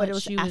 Actually thought but it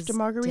was she after was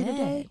Margarita dead.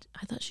 Day.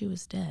 I thought she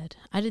was dead.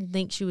 I didn't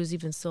think she was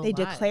even still alive.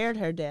 They declared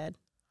her dead.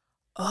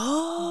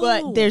 Oh.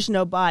 But there's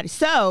no body.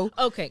 So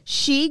okay.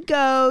 She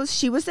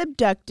was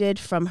abducted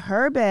from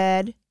her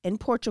bed in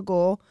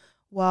Portugal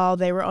while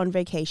they were on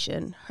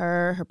vacation.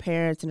 Her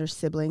parents, and her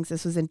siblings.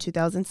 This was in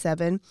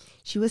 2007.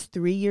 She was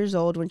 3 years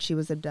old when she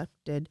was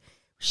abducted.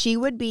 She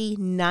would be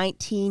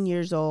 19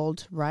 years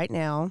old right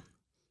now.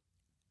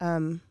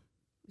 Is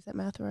that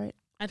math right?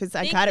 Because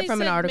I got it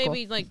from an article.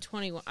 Maybe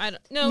 21.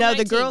 No, 19,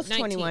 the girl's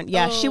 19. 21.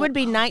 Yeah, she would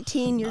be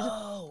 19 years old.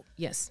 Oh,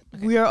 yes.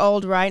 Okay. We're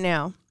old right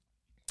now.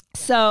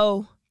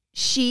 So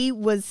she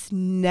was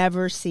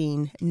never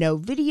seen. No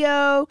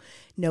video,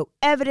 no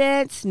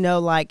evidence,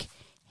 no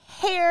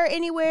hair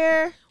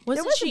anywhere.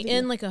 Wasn't she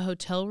in like a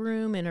hotel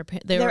room and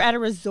they're at a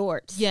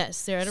resort?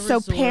 Yes, they're at a so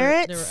resort.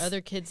 Parents, there were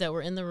other kids that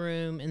were in the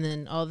room, and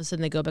then all of a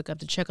sudden they go back up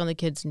to check on the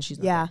kids, and she's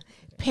not there. Okay.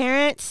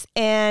 Parents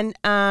and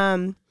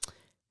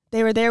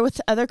they were there with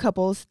other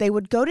couples. They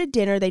would go to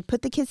dinner. They'd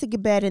put the kids to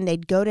bed, and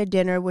they'd go to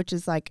dinner, which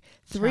is like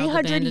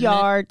 300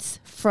 yards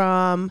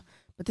from.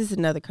 But this is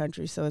another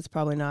country, so it's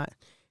probably not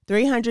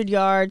 300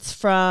 yards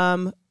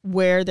from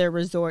where their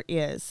resort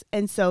is.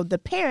 And so the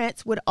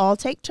parents would all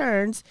take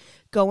turns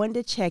going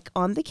to check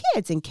on the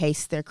kids in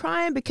case they're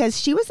crying, because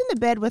she was in the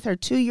bed with her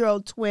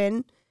 2-year-old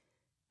twin.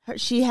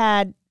 She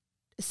had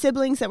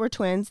siblings that were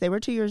twins. They were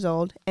 2 years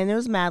old, and there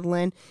was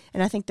Madeline,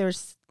 and I think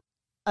there's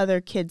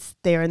other kids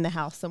there in the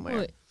house somewhere.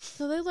 Wait,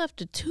 so they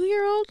left a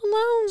 2-year-old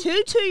alone?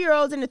 2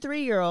 2-year-olds and a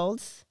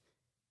 3-year-olds.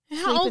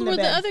 How old were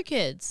the other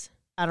kids?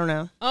 I don't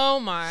know. Oh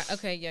my.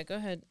 Okay, yeah, go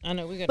ahead. I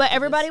know we got. But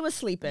everybody was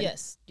sleeping.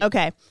 Yes.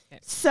 Okay.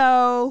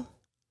 So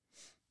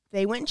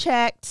they went and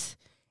checked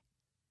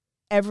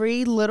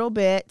every little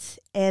bit,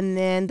 and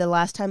then the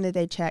last time that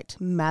they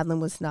checked, Madeline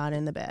was not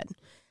in the bed.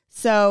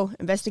 So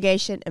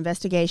investigation.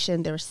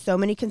 There were so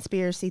many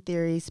conspiracy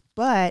theories,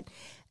 but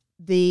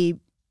the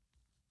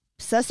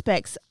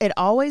suspects, it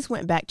always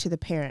went back to the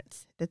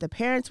parents, that the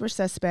parents were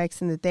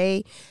suspects and that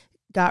they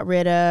got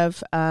rid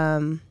of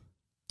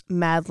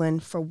Madeline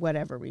for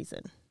whatever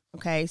reason.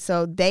 Okay,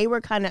 so they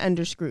were kind of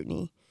under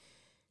scrutiny.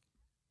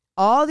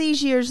 All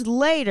these years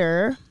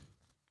later,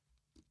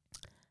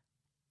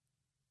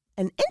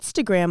 an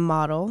Instagram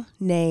model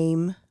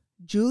named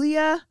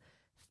Julia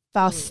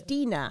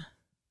Faustina.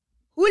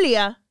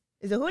 Julia.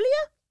 Is it Julia?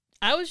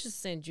 I was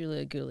just saying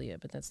Julia Gulia,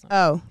 but that's not.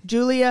 Oh,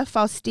 Julia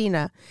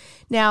Faustina.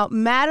 Now,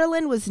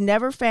 Madeline was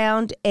never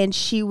found, and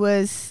she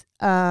was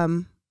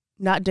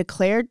not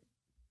declared,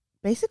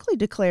 basically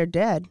declared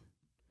dead.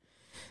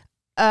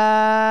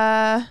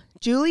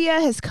 Julia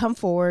has come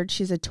forward.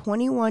 She's a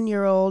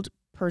 21-year-old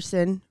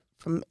person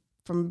from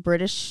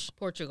British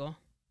Portugal,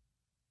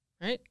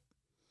 right?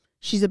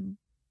 She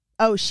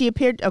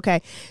appeared.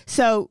 Okay,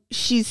 so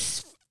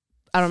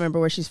I don't remember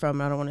where she's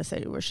from. I don't want to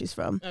say where she's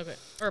from. Okay,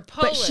 or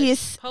Polish. But she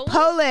is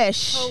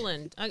Polish.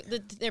 Poland.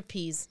 They're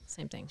peas.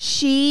 Same thing.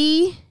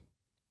 She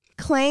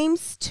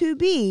claims to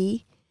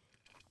be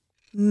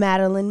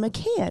Madeleine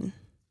McCann.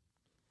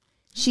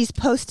 She's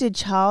posted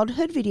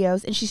childhood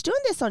videos, and she's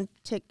doing this on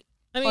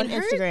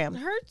Instagram.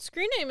 Her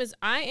screen name is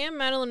I Am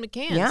Madeleine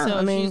McCann. Yeah,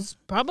 so she's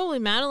probably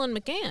Madeleine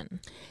McCann.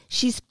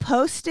 She's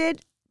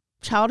posted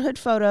childhood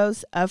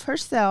photos of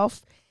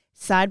herself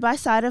side by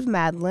side of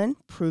Madeline,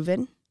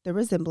 proving the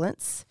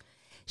resemblance.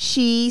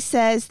 She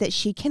says that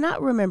she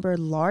cannot remember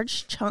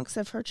large chunks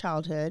of her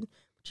childhood.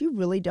 But you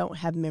really don't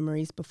have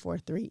memories before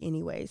 3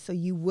 anyway, so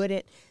you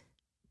wouldn't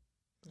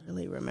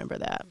really remember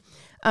that.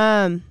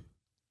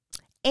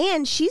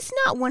 And she's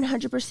not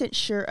 100%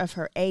 sure of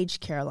her age,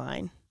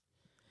 Caroline,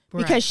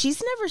 because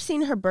she's never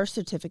seen her birth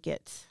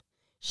certificates.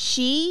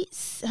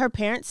 Her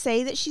parents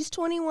say that she's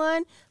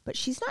 21, but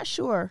she's not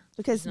sure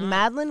because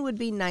Madeline would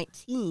be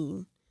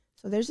 19.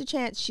 So there's a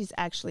chance she's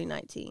actually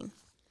 19.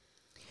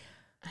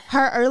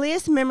 Her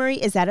earliest memory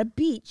is at a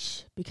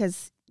beach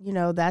because,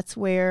 that's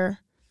where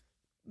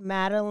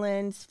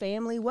Madeline's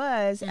family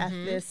was at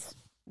this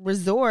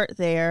resort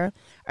there.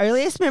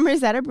 Earliest memory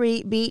is at a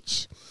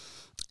beach.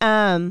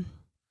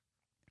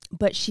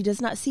 But she does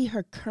not see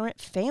her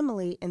current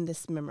family in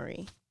this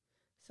memory.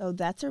 So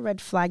that's a red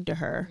flag to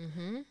her.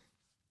 Mm-hmm.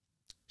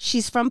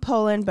 She's from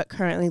Poland, but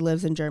currently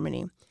lives in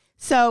Germany.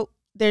 So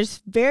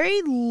there's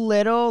very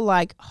little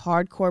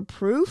hardcore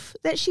proof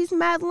that she's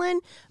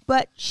Madeline,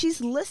 but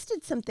she's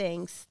listed some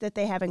things that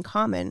they have in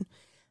common.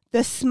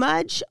 The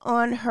smudge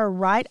on her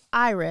right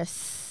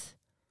iris,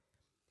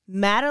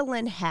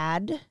 Madeline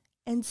had,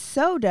 and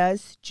so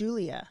does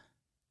Julia.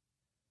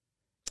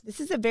 This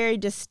is a very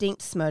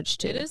distinct smudge,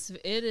 too.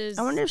 It is.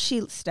 I wonder if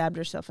she stabbed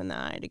herself in the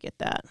eye to get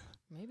that.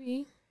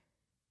 Maybe.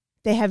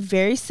 They have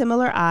very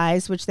similar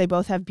eyes, which they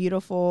both have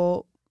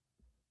beautiful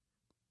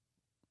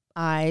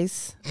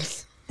eyes.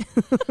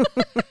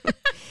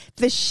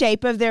 The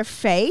shape of their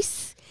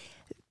face,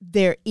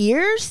 their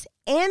ears,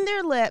 and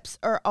their lips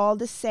are all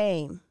the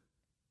same.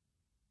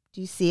 Do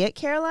you see it,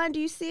 Caroline?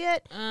 Do you see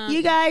it?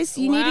 You guys,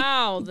 you need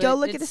to go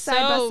look at the side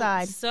by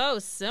side. So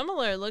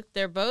similar. Look,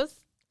 they're both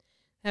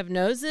have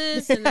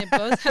noses and they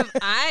both have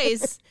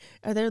eyes.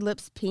 Are their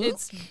lips pink?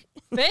 It's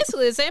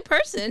basically the same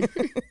person.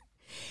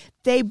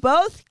 They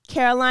both,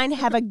 Caroline,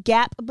 have a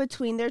gap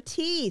between their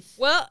teeth.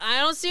 Well, I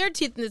don't see her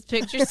teeth in this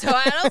picture, so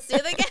I don't see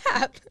the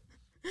gap.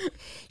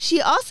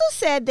 She also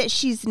said that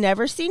she's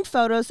never seen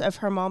photos of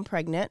her mom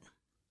pregnant.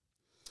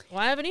 Well,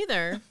 I haven't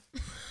either.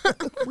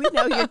 We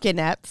know you're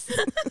kidnapped.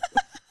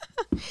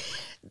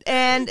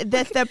 And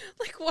that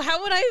well,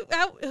 how would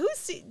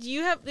do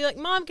you have,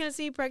 Mom, can I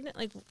see you pregnant?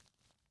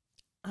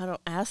 I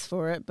don't ask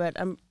for it, but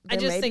I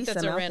just think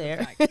that's a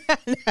random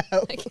fact.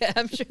 No. Yeah,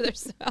 I'm sure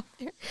there's some out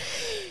there.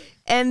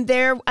 And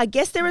I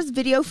guess there was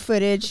video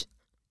footage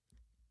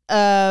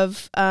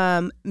of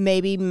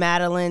maybe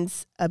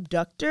Madeline's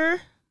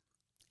abductor.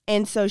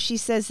 And so she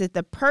says that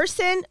the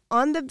person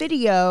on the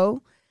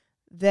video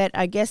that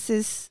I guess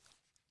is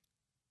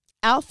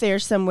out there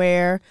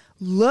somewhere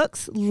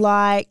looks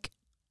like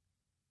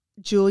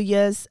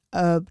Julia's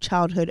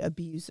childhood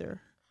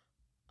abuser.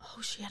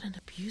 Oh, she had an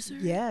abuser?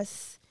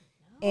 Yes.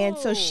 No. And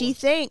so she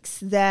thinks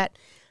that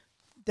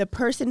the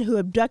person who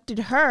abducted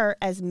her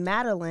as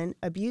Madeline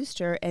abused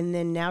her, and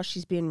then now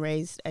she's being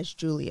raised as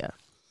Julia.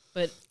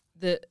 But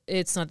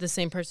it's not the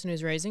same person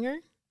who's raising her?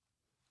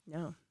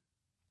 No.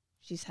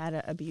 She's had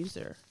an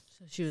abuser.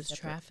 So she was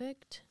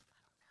trafficked?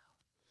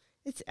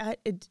 It's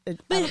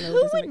but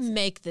who would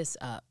make this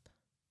up?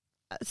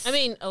 I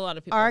mean, a lot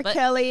of people. R.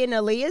 Kelly and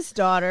Aaliyah's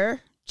daughter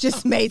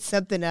just made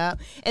something up.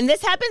 And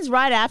this happens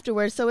right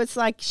afterwards, so it's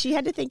like she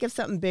had to think of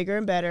something bigger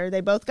and better.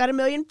 They both got 1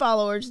 million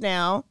followers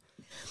now.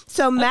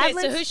 So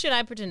Madeline. Okay, so who should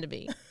I pretend to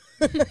be?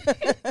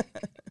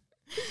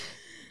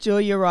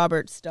 Julia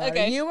Roberts' daughter.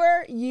 Okay.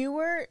 You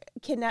were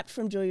kidnapped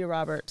from Julia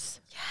Roberts.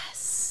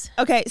 Yes.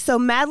 Okay, so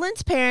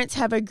Madeline's parents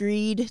have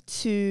agreed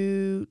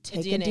to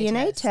take a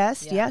DNA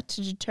test. Yeah,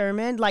 to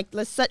determine, like,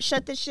 let's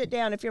shut this shit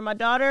down. If you're my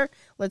daughter,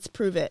 let's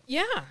prove it.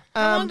 Yeah.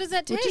 How long does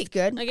that take? Which is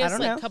good. I guess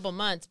don't like know. a couple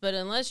months, but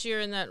unless you're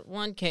in that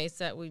one case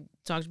that we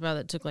talked about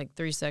that took like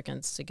 3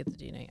 seconds to get the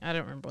DNA. I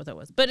don't remember what that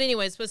was. But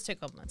anyway, it's supposed to take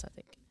a couple months, I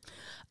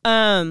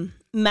think.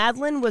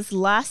 Madeline was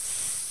last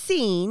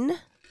seen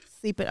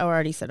sleeping. Oh, I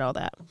already said all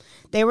that.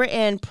 They were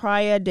in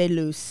Praia de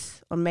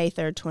Luz on May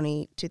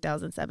 3rd,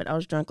 2007. I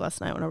was drunk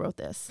last night when I wrote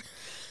this.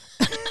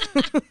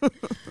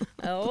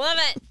 I love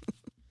it.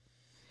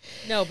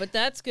 No, but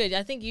that's good.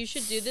 I think you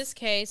should do this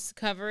case,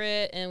 cover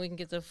it, and we can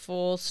get the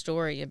full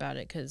story about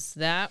it because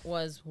that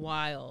was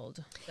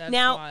wild. That's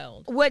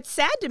wild. What's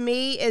sad to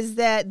me is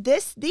that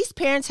these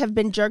parents have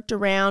been jerked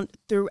around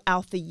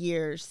throughout the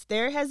years.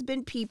 There has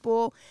been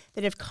people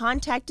that have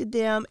contacted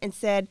them and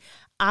said,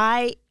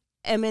 I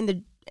am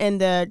in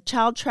the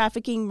child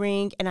trafficking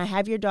ring and I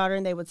have your daughter,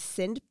 and they would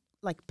send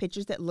like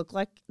pictures that look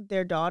like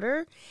their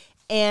daughter,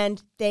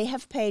 and they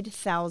have paid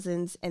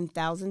thousands and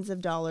thousands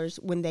of dollars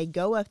when they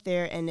go up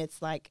there, and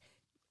it's like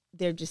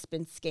they've just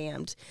been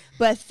scammed.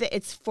 But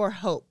it's for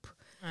hope.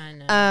 I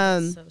know.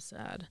 It's so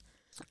sad.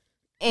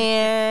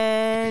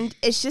 And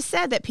it's just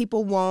sad that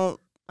people won't,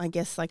 I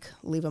guess, like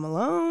leave them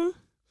alone.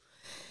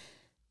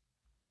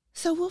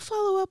 So we'll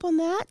follow up on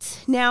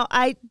that. Now,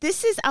 I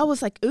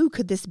was like, ooh,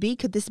 could this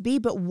be?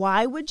 But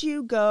why would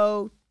you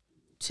go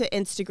to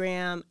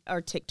Instagram or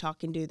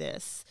TikTok and do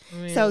this? I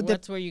mean, so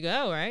that's where you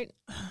go, right?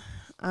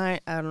 I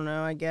don't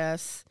know, I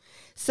guess.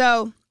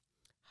 So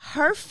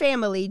her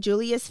family,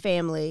 Julia's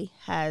family,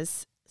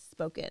 has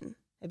spoken.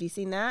 Have you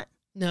seen that?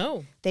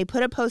 No. They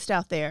put a post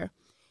out there,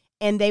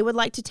 and they would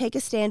like to take a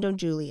stand on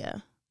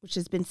Julia, which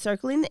has been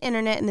circling the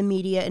internet and the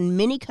media in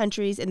many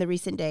countries in the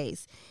recent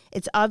days.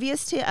 It's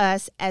obvious to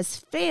us as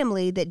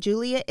family that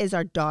Julia is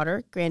our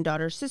daughter,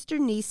 granddaughter, sister,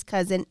 niece,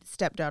 cousin,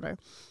 stepdaughter.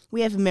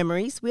 We have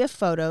memories. We have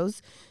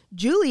photos.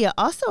 Julia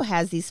also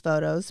has these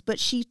photos, but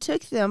she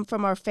took them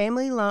from our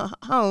family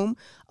home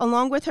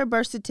along with her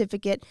birth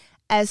certificate,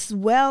 as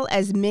well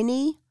as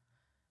many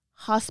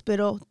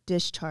hospital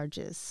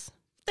discharges.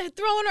 They're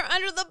throwing her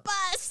under the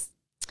bus.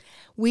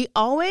 We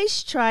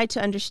always try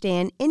to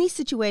understand any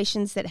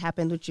situations that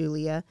happened with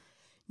Julia.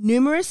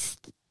 Numerous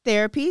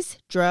therapies,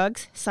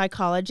 drugs,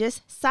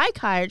 psychologists,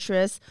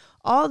 psychiatrists,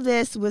 all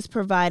this was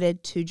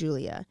provided to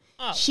Julia.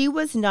 Oh. She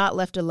was not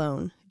left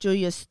alone.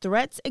 Julia's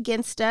threats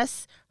against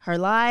us, her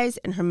lies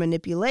and her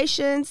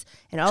manipulations,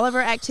 and all of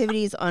her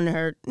activities on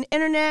her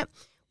internet.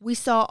 We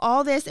saw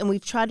all this, and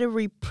we've tried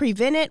to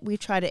prevent it. We've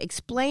tried to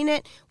explain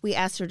it. We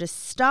asked her to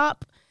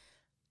stop.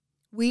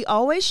 We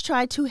always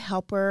try to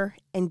help her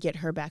and get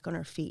her back on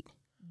her feet.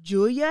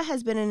 Julia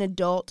has been an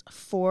adult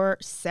for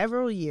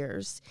several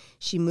years.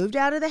 She moved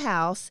out of the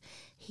house.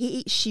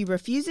 She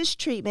refuses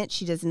treatment.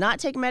 She does not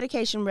take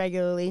medication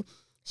regularly.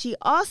 She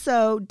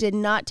also did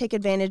not take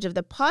advantage of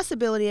the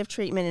possibility of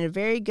treatment in a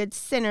very good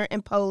center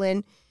in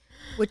Poland,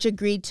 which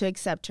agreed to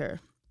accept her.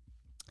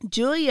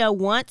 Julia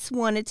once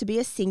wanted to be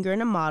a singer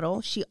and a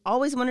model. She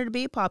always wanted to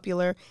be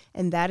popular,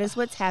 and that is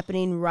what's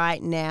happening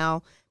right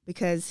now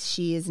because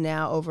she is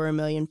now over 1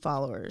 million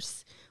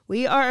followers.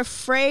 We are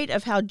afraid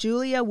of how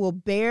Julia will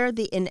bear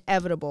the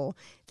inevitable.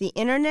 The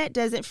internet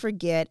doesn't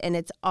forget, and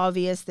it's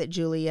obvious that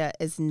Julia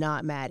is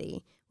not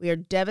Maddie. We are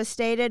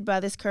devastated by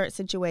this current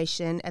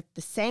situation. At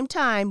the same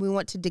time, we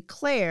want to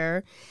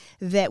declare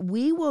that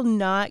we will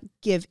not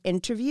give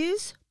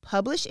interviews,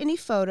 publish any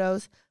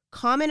photos,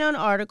 comment on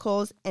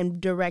articles,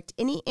 and direct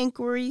any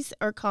inquiries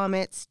or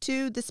comments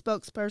to the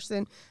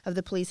spokesperson of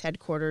the police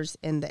headquarters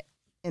in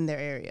their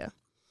area.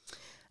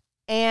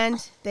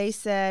 And they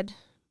said,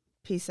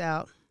 peace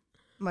out.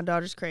 My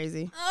daughter's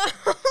crazy. Oh,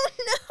 no.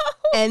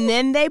 And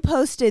then they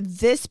posted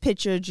this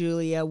picture of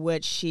Julia,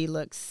 which she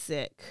looks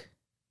sick.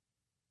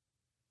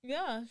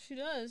 Yeah, she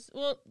does.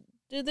 Well,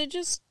 did they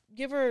just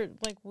give her,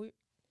 like, weird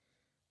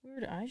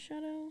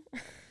eyeshadow?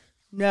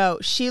 No,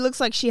 she looks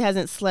like she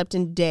hasn't slept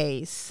in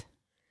days.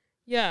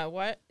 Yeah,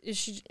 what? Is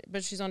she?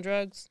 But she's on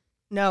drugs?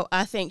 No,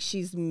 I think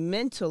she's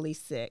mentally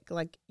sick.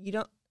 Like, you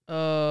don't...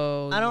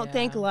 Oh, I don't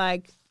think,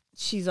 like,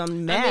 she's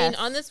on meth. I mean,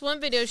 on this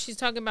one video, she's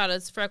talking about a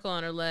freckle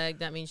on her leg.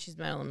 That means she's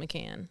Madeline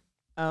McCann.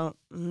 Oh,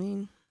 I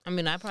mean... I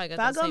mean, I probably got If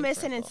that I go same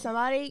missing and freckle.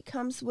 somebody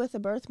comes with a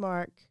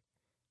birthmark.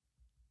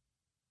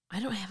 I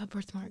don't have a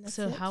birthmark, That's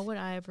so it. how would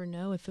I ever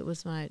know if it was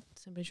somebody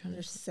trying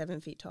They're to... 7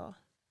 feet tall.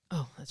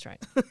 Oh, that's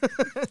right.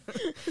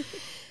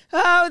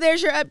 Oh,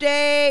 there's your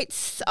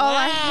updates. All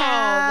I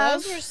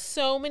have. Those were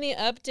so many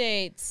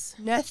updates.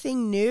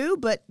 Nothing new,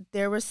 but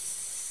there was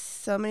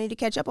so many to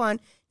catch up on.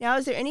 Now,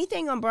 is there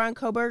anything on Brian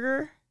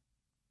Koberger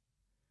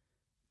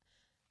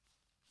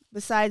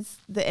besides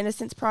the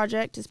Innocence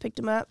Project has picked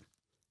him up?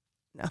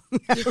 No.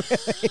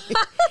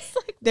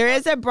 There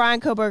is a Brian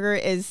Koberger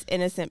is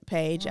innocent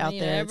page out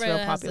there. It's real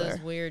popular. Has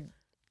those weird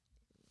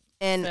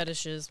and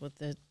fetishes with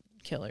the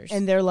killers.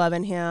 And they're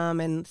loving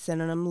him and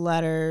sending him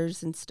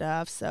letters and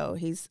stuff. So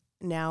he's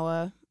now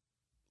a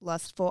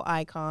lustful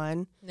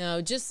icon.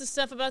 No, just the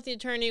stuff about the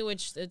attorney,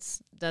 which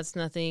that's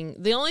nothing.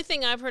 The only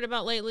thing I've heard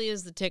about lately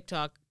is the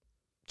TikTok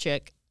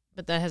chick,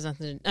 but that has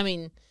nothing to, I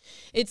mean,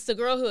 it's the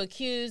girl who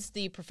accused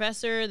the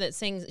professor that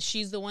saying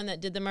she's the one that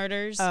did the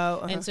murders.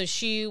 And so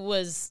she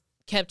was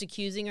kept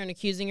accusing her,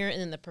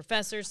 and then the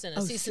professor sent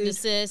a cease and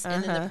desist,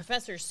 and then the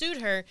professor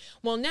sued her.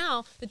 Well,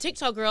 now the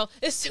TikTok girl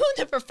is suing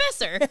the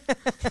professor.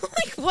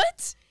 Like,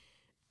 what?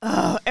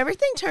 Oh,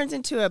 everything turns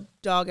into a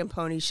dog and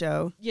pony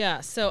show. Yeah,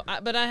 so,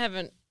 but I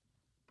haven't,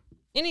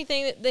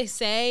 anything that they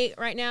say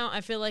right now, I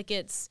feel like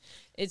it's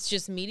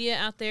just media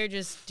out there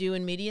just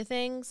doing media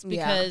things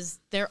because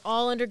they're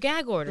all under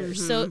gag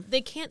orders. So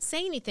they can't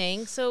say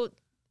anything. So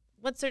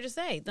what's there to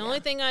say? The only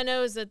thing I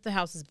know is that the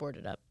house is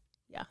boarded up.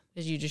 Yeah.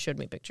 Because you just showed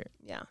me a picture.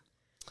 Yeah.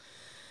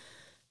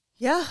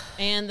 Yeah.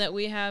 And that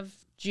we have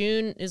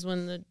June is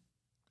when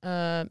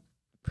the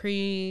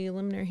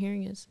preliminary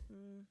hearing is.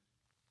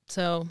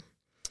 So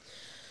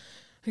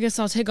I guess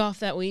I'll take off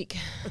that week.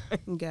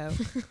 Go.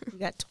 You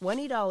got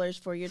 $20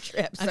 for your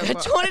trip. I got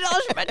 $20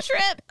 for my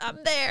trip. I'm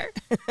there.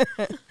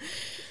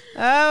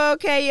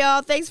 Okay,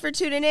 y'all. Thanks for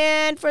tuning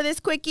in for this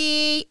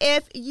quickie.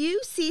 If you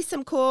see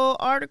some cool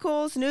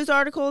articles, news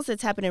articles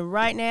that's happening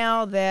right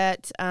now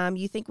that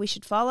you think we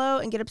should follow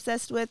and get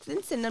obsessed with,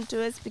 then send them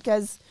to us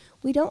because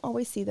we don't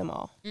always see them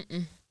all.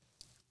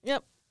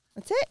 Yep.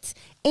 That's it.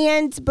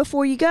 And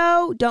before you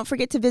go, don't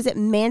forget to visit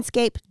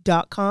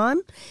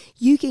manscaped.com.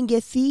 You can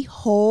get the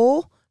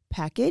whole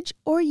package,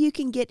 or you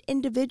can get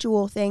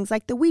individual things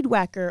like the Weed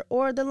Whacker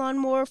or the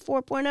Lawnmower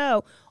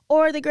 4.0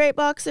 or the Great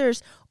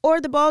Boxers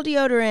or the ball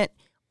deodorant,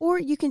 or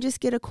you can just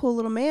get a cool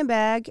little man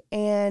bag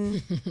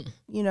and,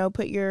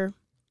 put your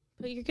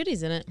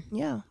goodies in it.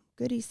 Yeah,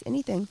 goodies,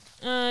 anything.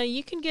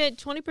 You can get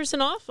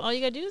 20% off. All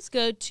you got to do is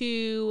go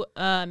to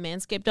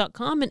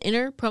manscaped.com and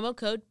enter promo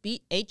code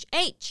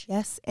BHH.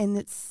 Yes, and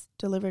it's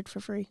delivered for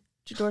free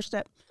to your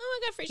doorstep. Oh,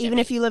 I got free shipping. Even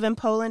if you live in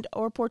Poland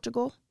or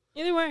Portugal.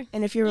 Either way.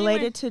 And if you're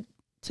related to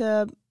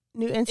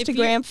new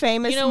Instagram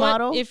famous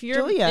model,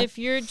 Julia. If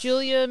you're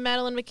Julia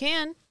Madeline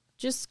McCann,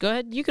 just go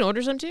ahead. You can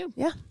order some too.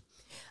 Yeah.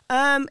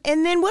 And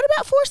then what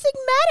about Four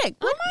Sigmatic?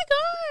 Oh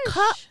my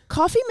gosh.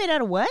 Coffee made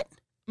out of what?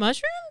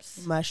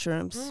 Mushrooms?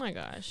 Mushrooms. Oh my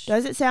gosh.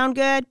 Does it sound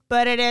good?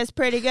 But it is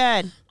pretty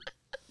good.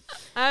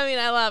 I mean,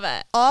 I love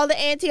it. All the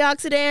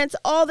antioxidants,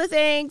 all the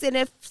things. And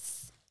if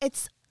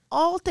it's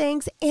all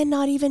things and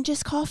not even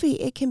just coffee,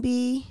 it can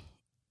be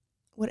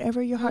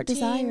whatever your heart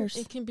desires.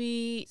 It can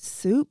be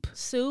soup.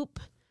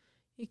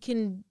 It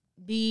can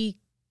be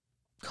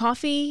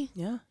coffee.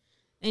 Yeah.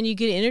 And you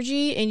get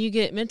energy and you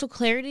get mental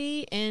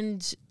clarity,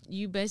 and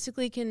you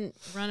basically can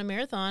run a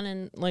marathon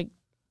in like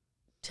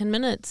 10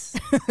 minutes.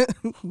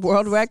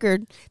 World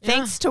record. Yeah.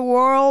 Thanks to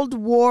World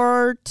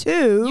War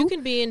II. You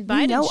can be in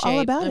Biden shape. All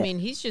about it. I mean,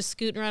 he's just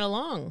scooting right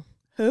along.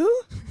 Who?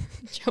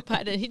 Joe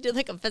Biden. He did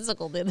like a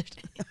physical the other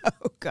day.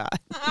 Oh, God.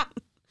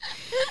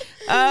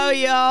 Oh,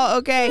 y'all.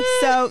 Okay,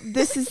 so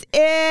this is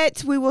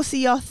it. We will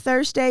see y'all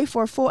Thursday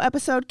for a full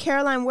episode.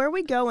 Caroline, where are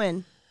we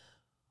going?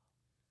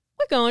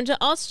 We're going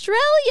to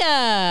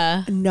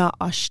Australia. Not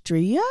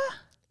Austria?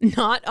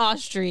 Not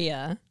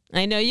Austria.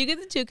 I know you get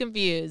the two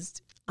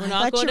confused. We're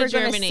not going to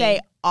Germany. Going to say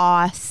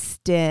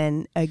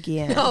Austin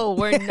again. No,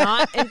 we're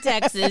not in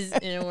Texas,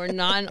 and we're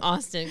not in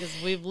Austin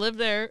because we've lived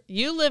there.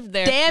 You lived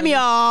there. Damn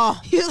y'all.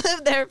 You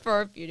lived there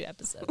for a few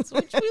episodes,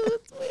 which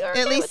we are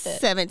at least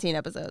 17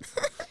 episodes.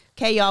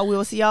 Okay, y'all. We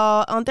will see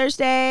y'all on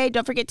Thursday.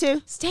 Don't forget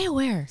to stay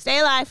aware, stay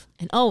alive,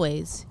 and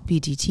always be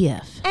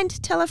DTF.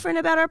 And tell a friend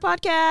about our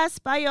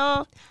podcast. Bye,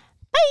 y'all.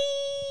 Bye.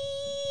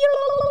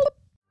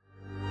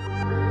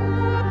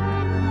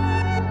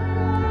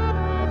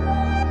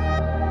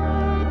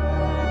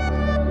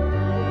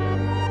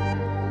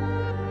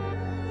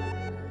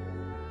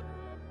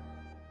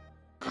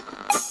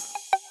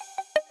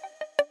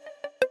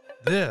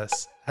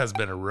 This has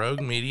been a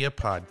Rogue Media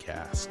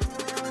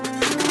podcast.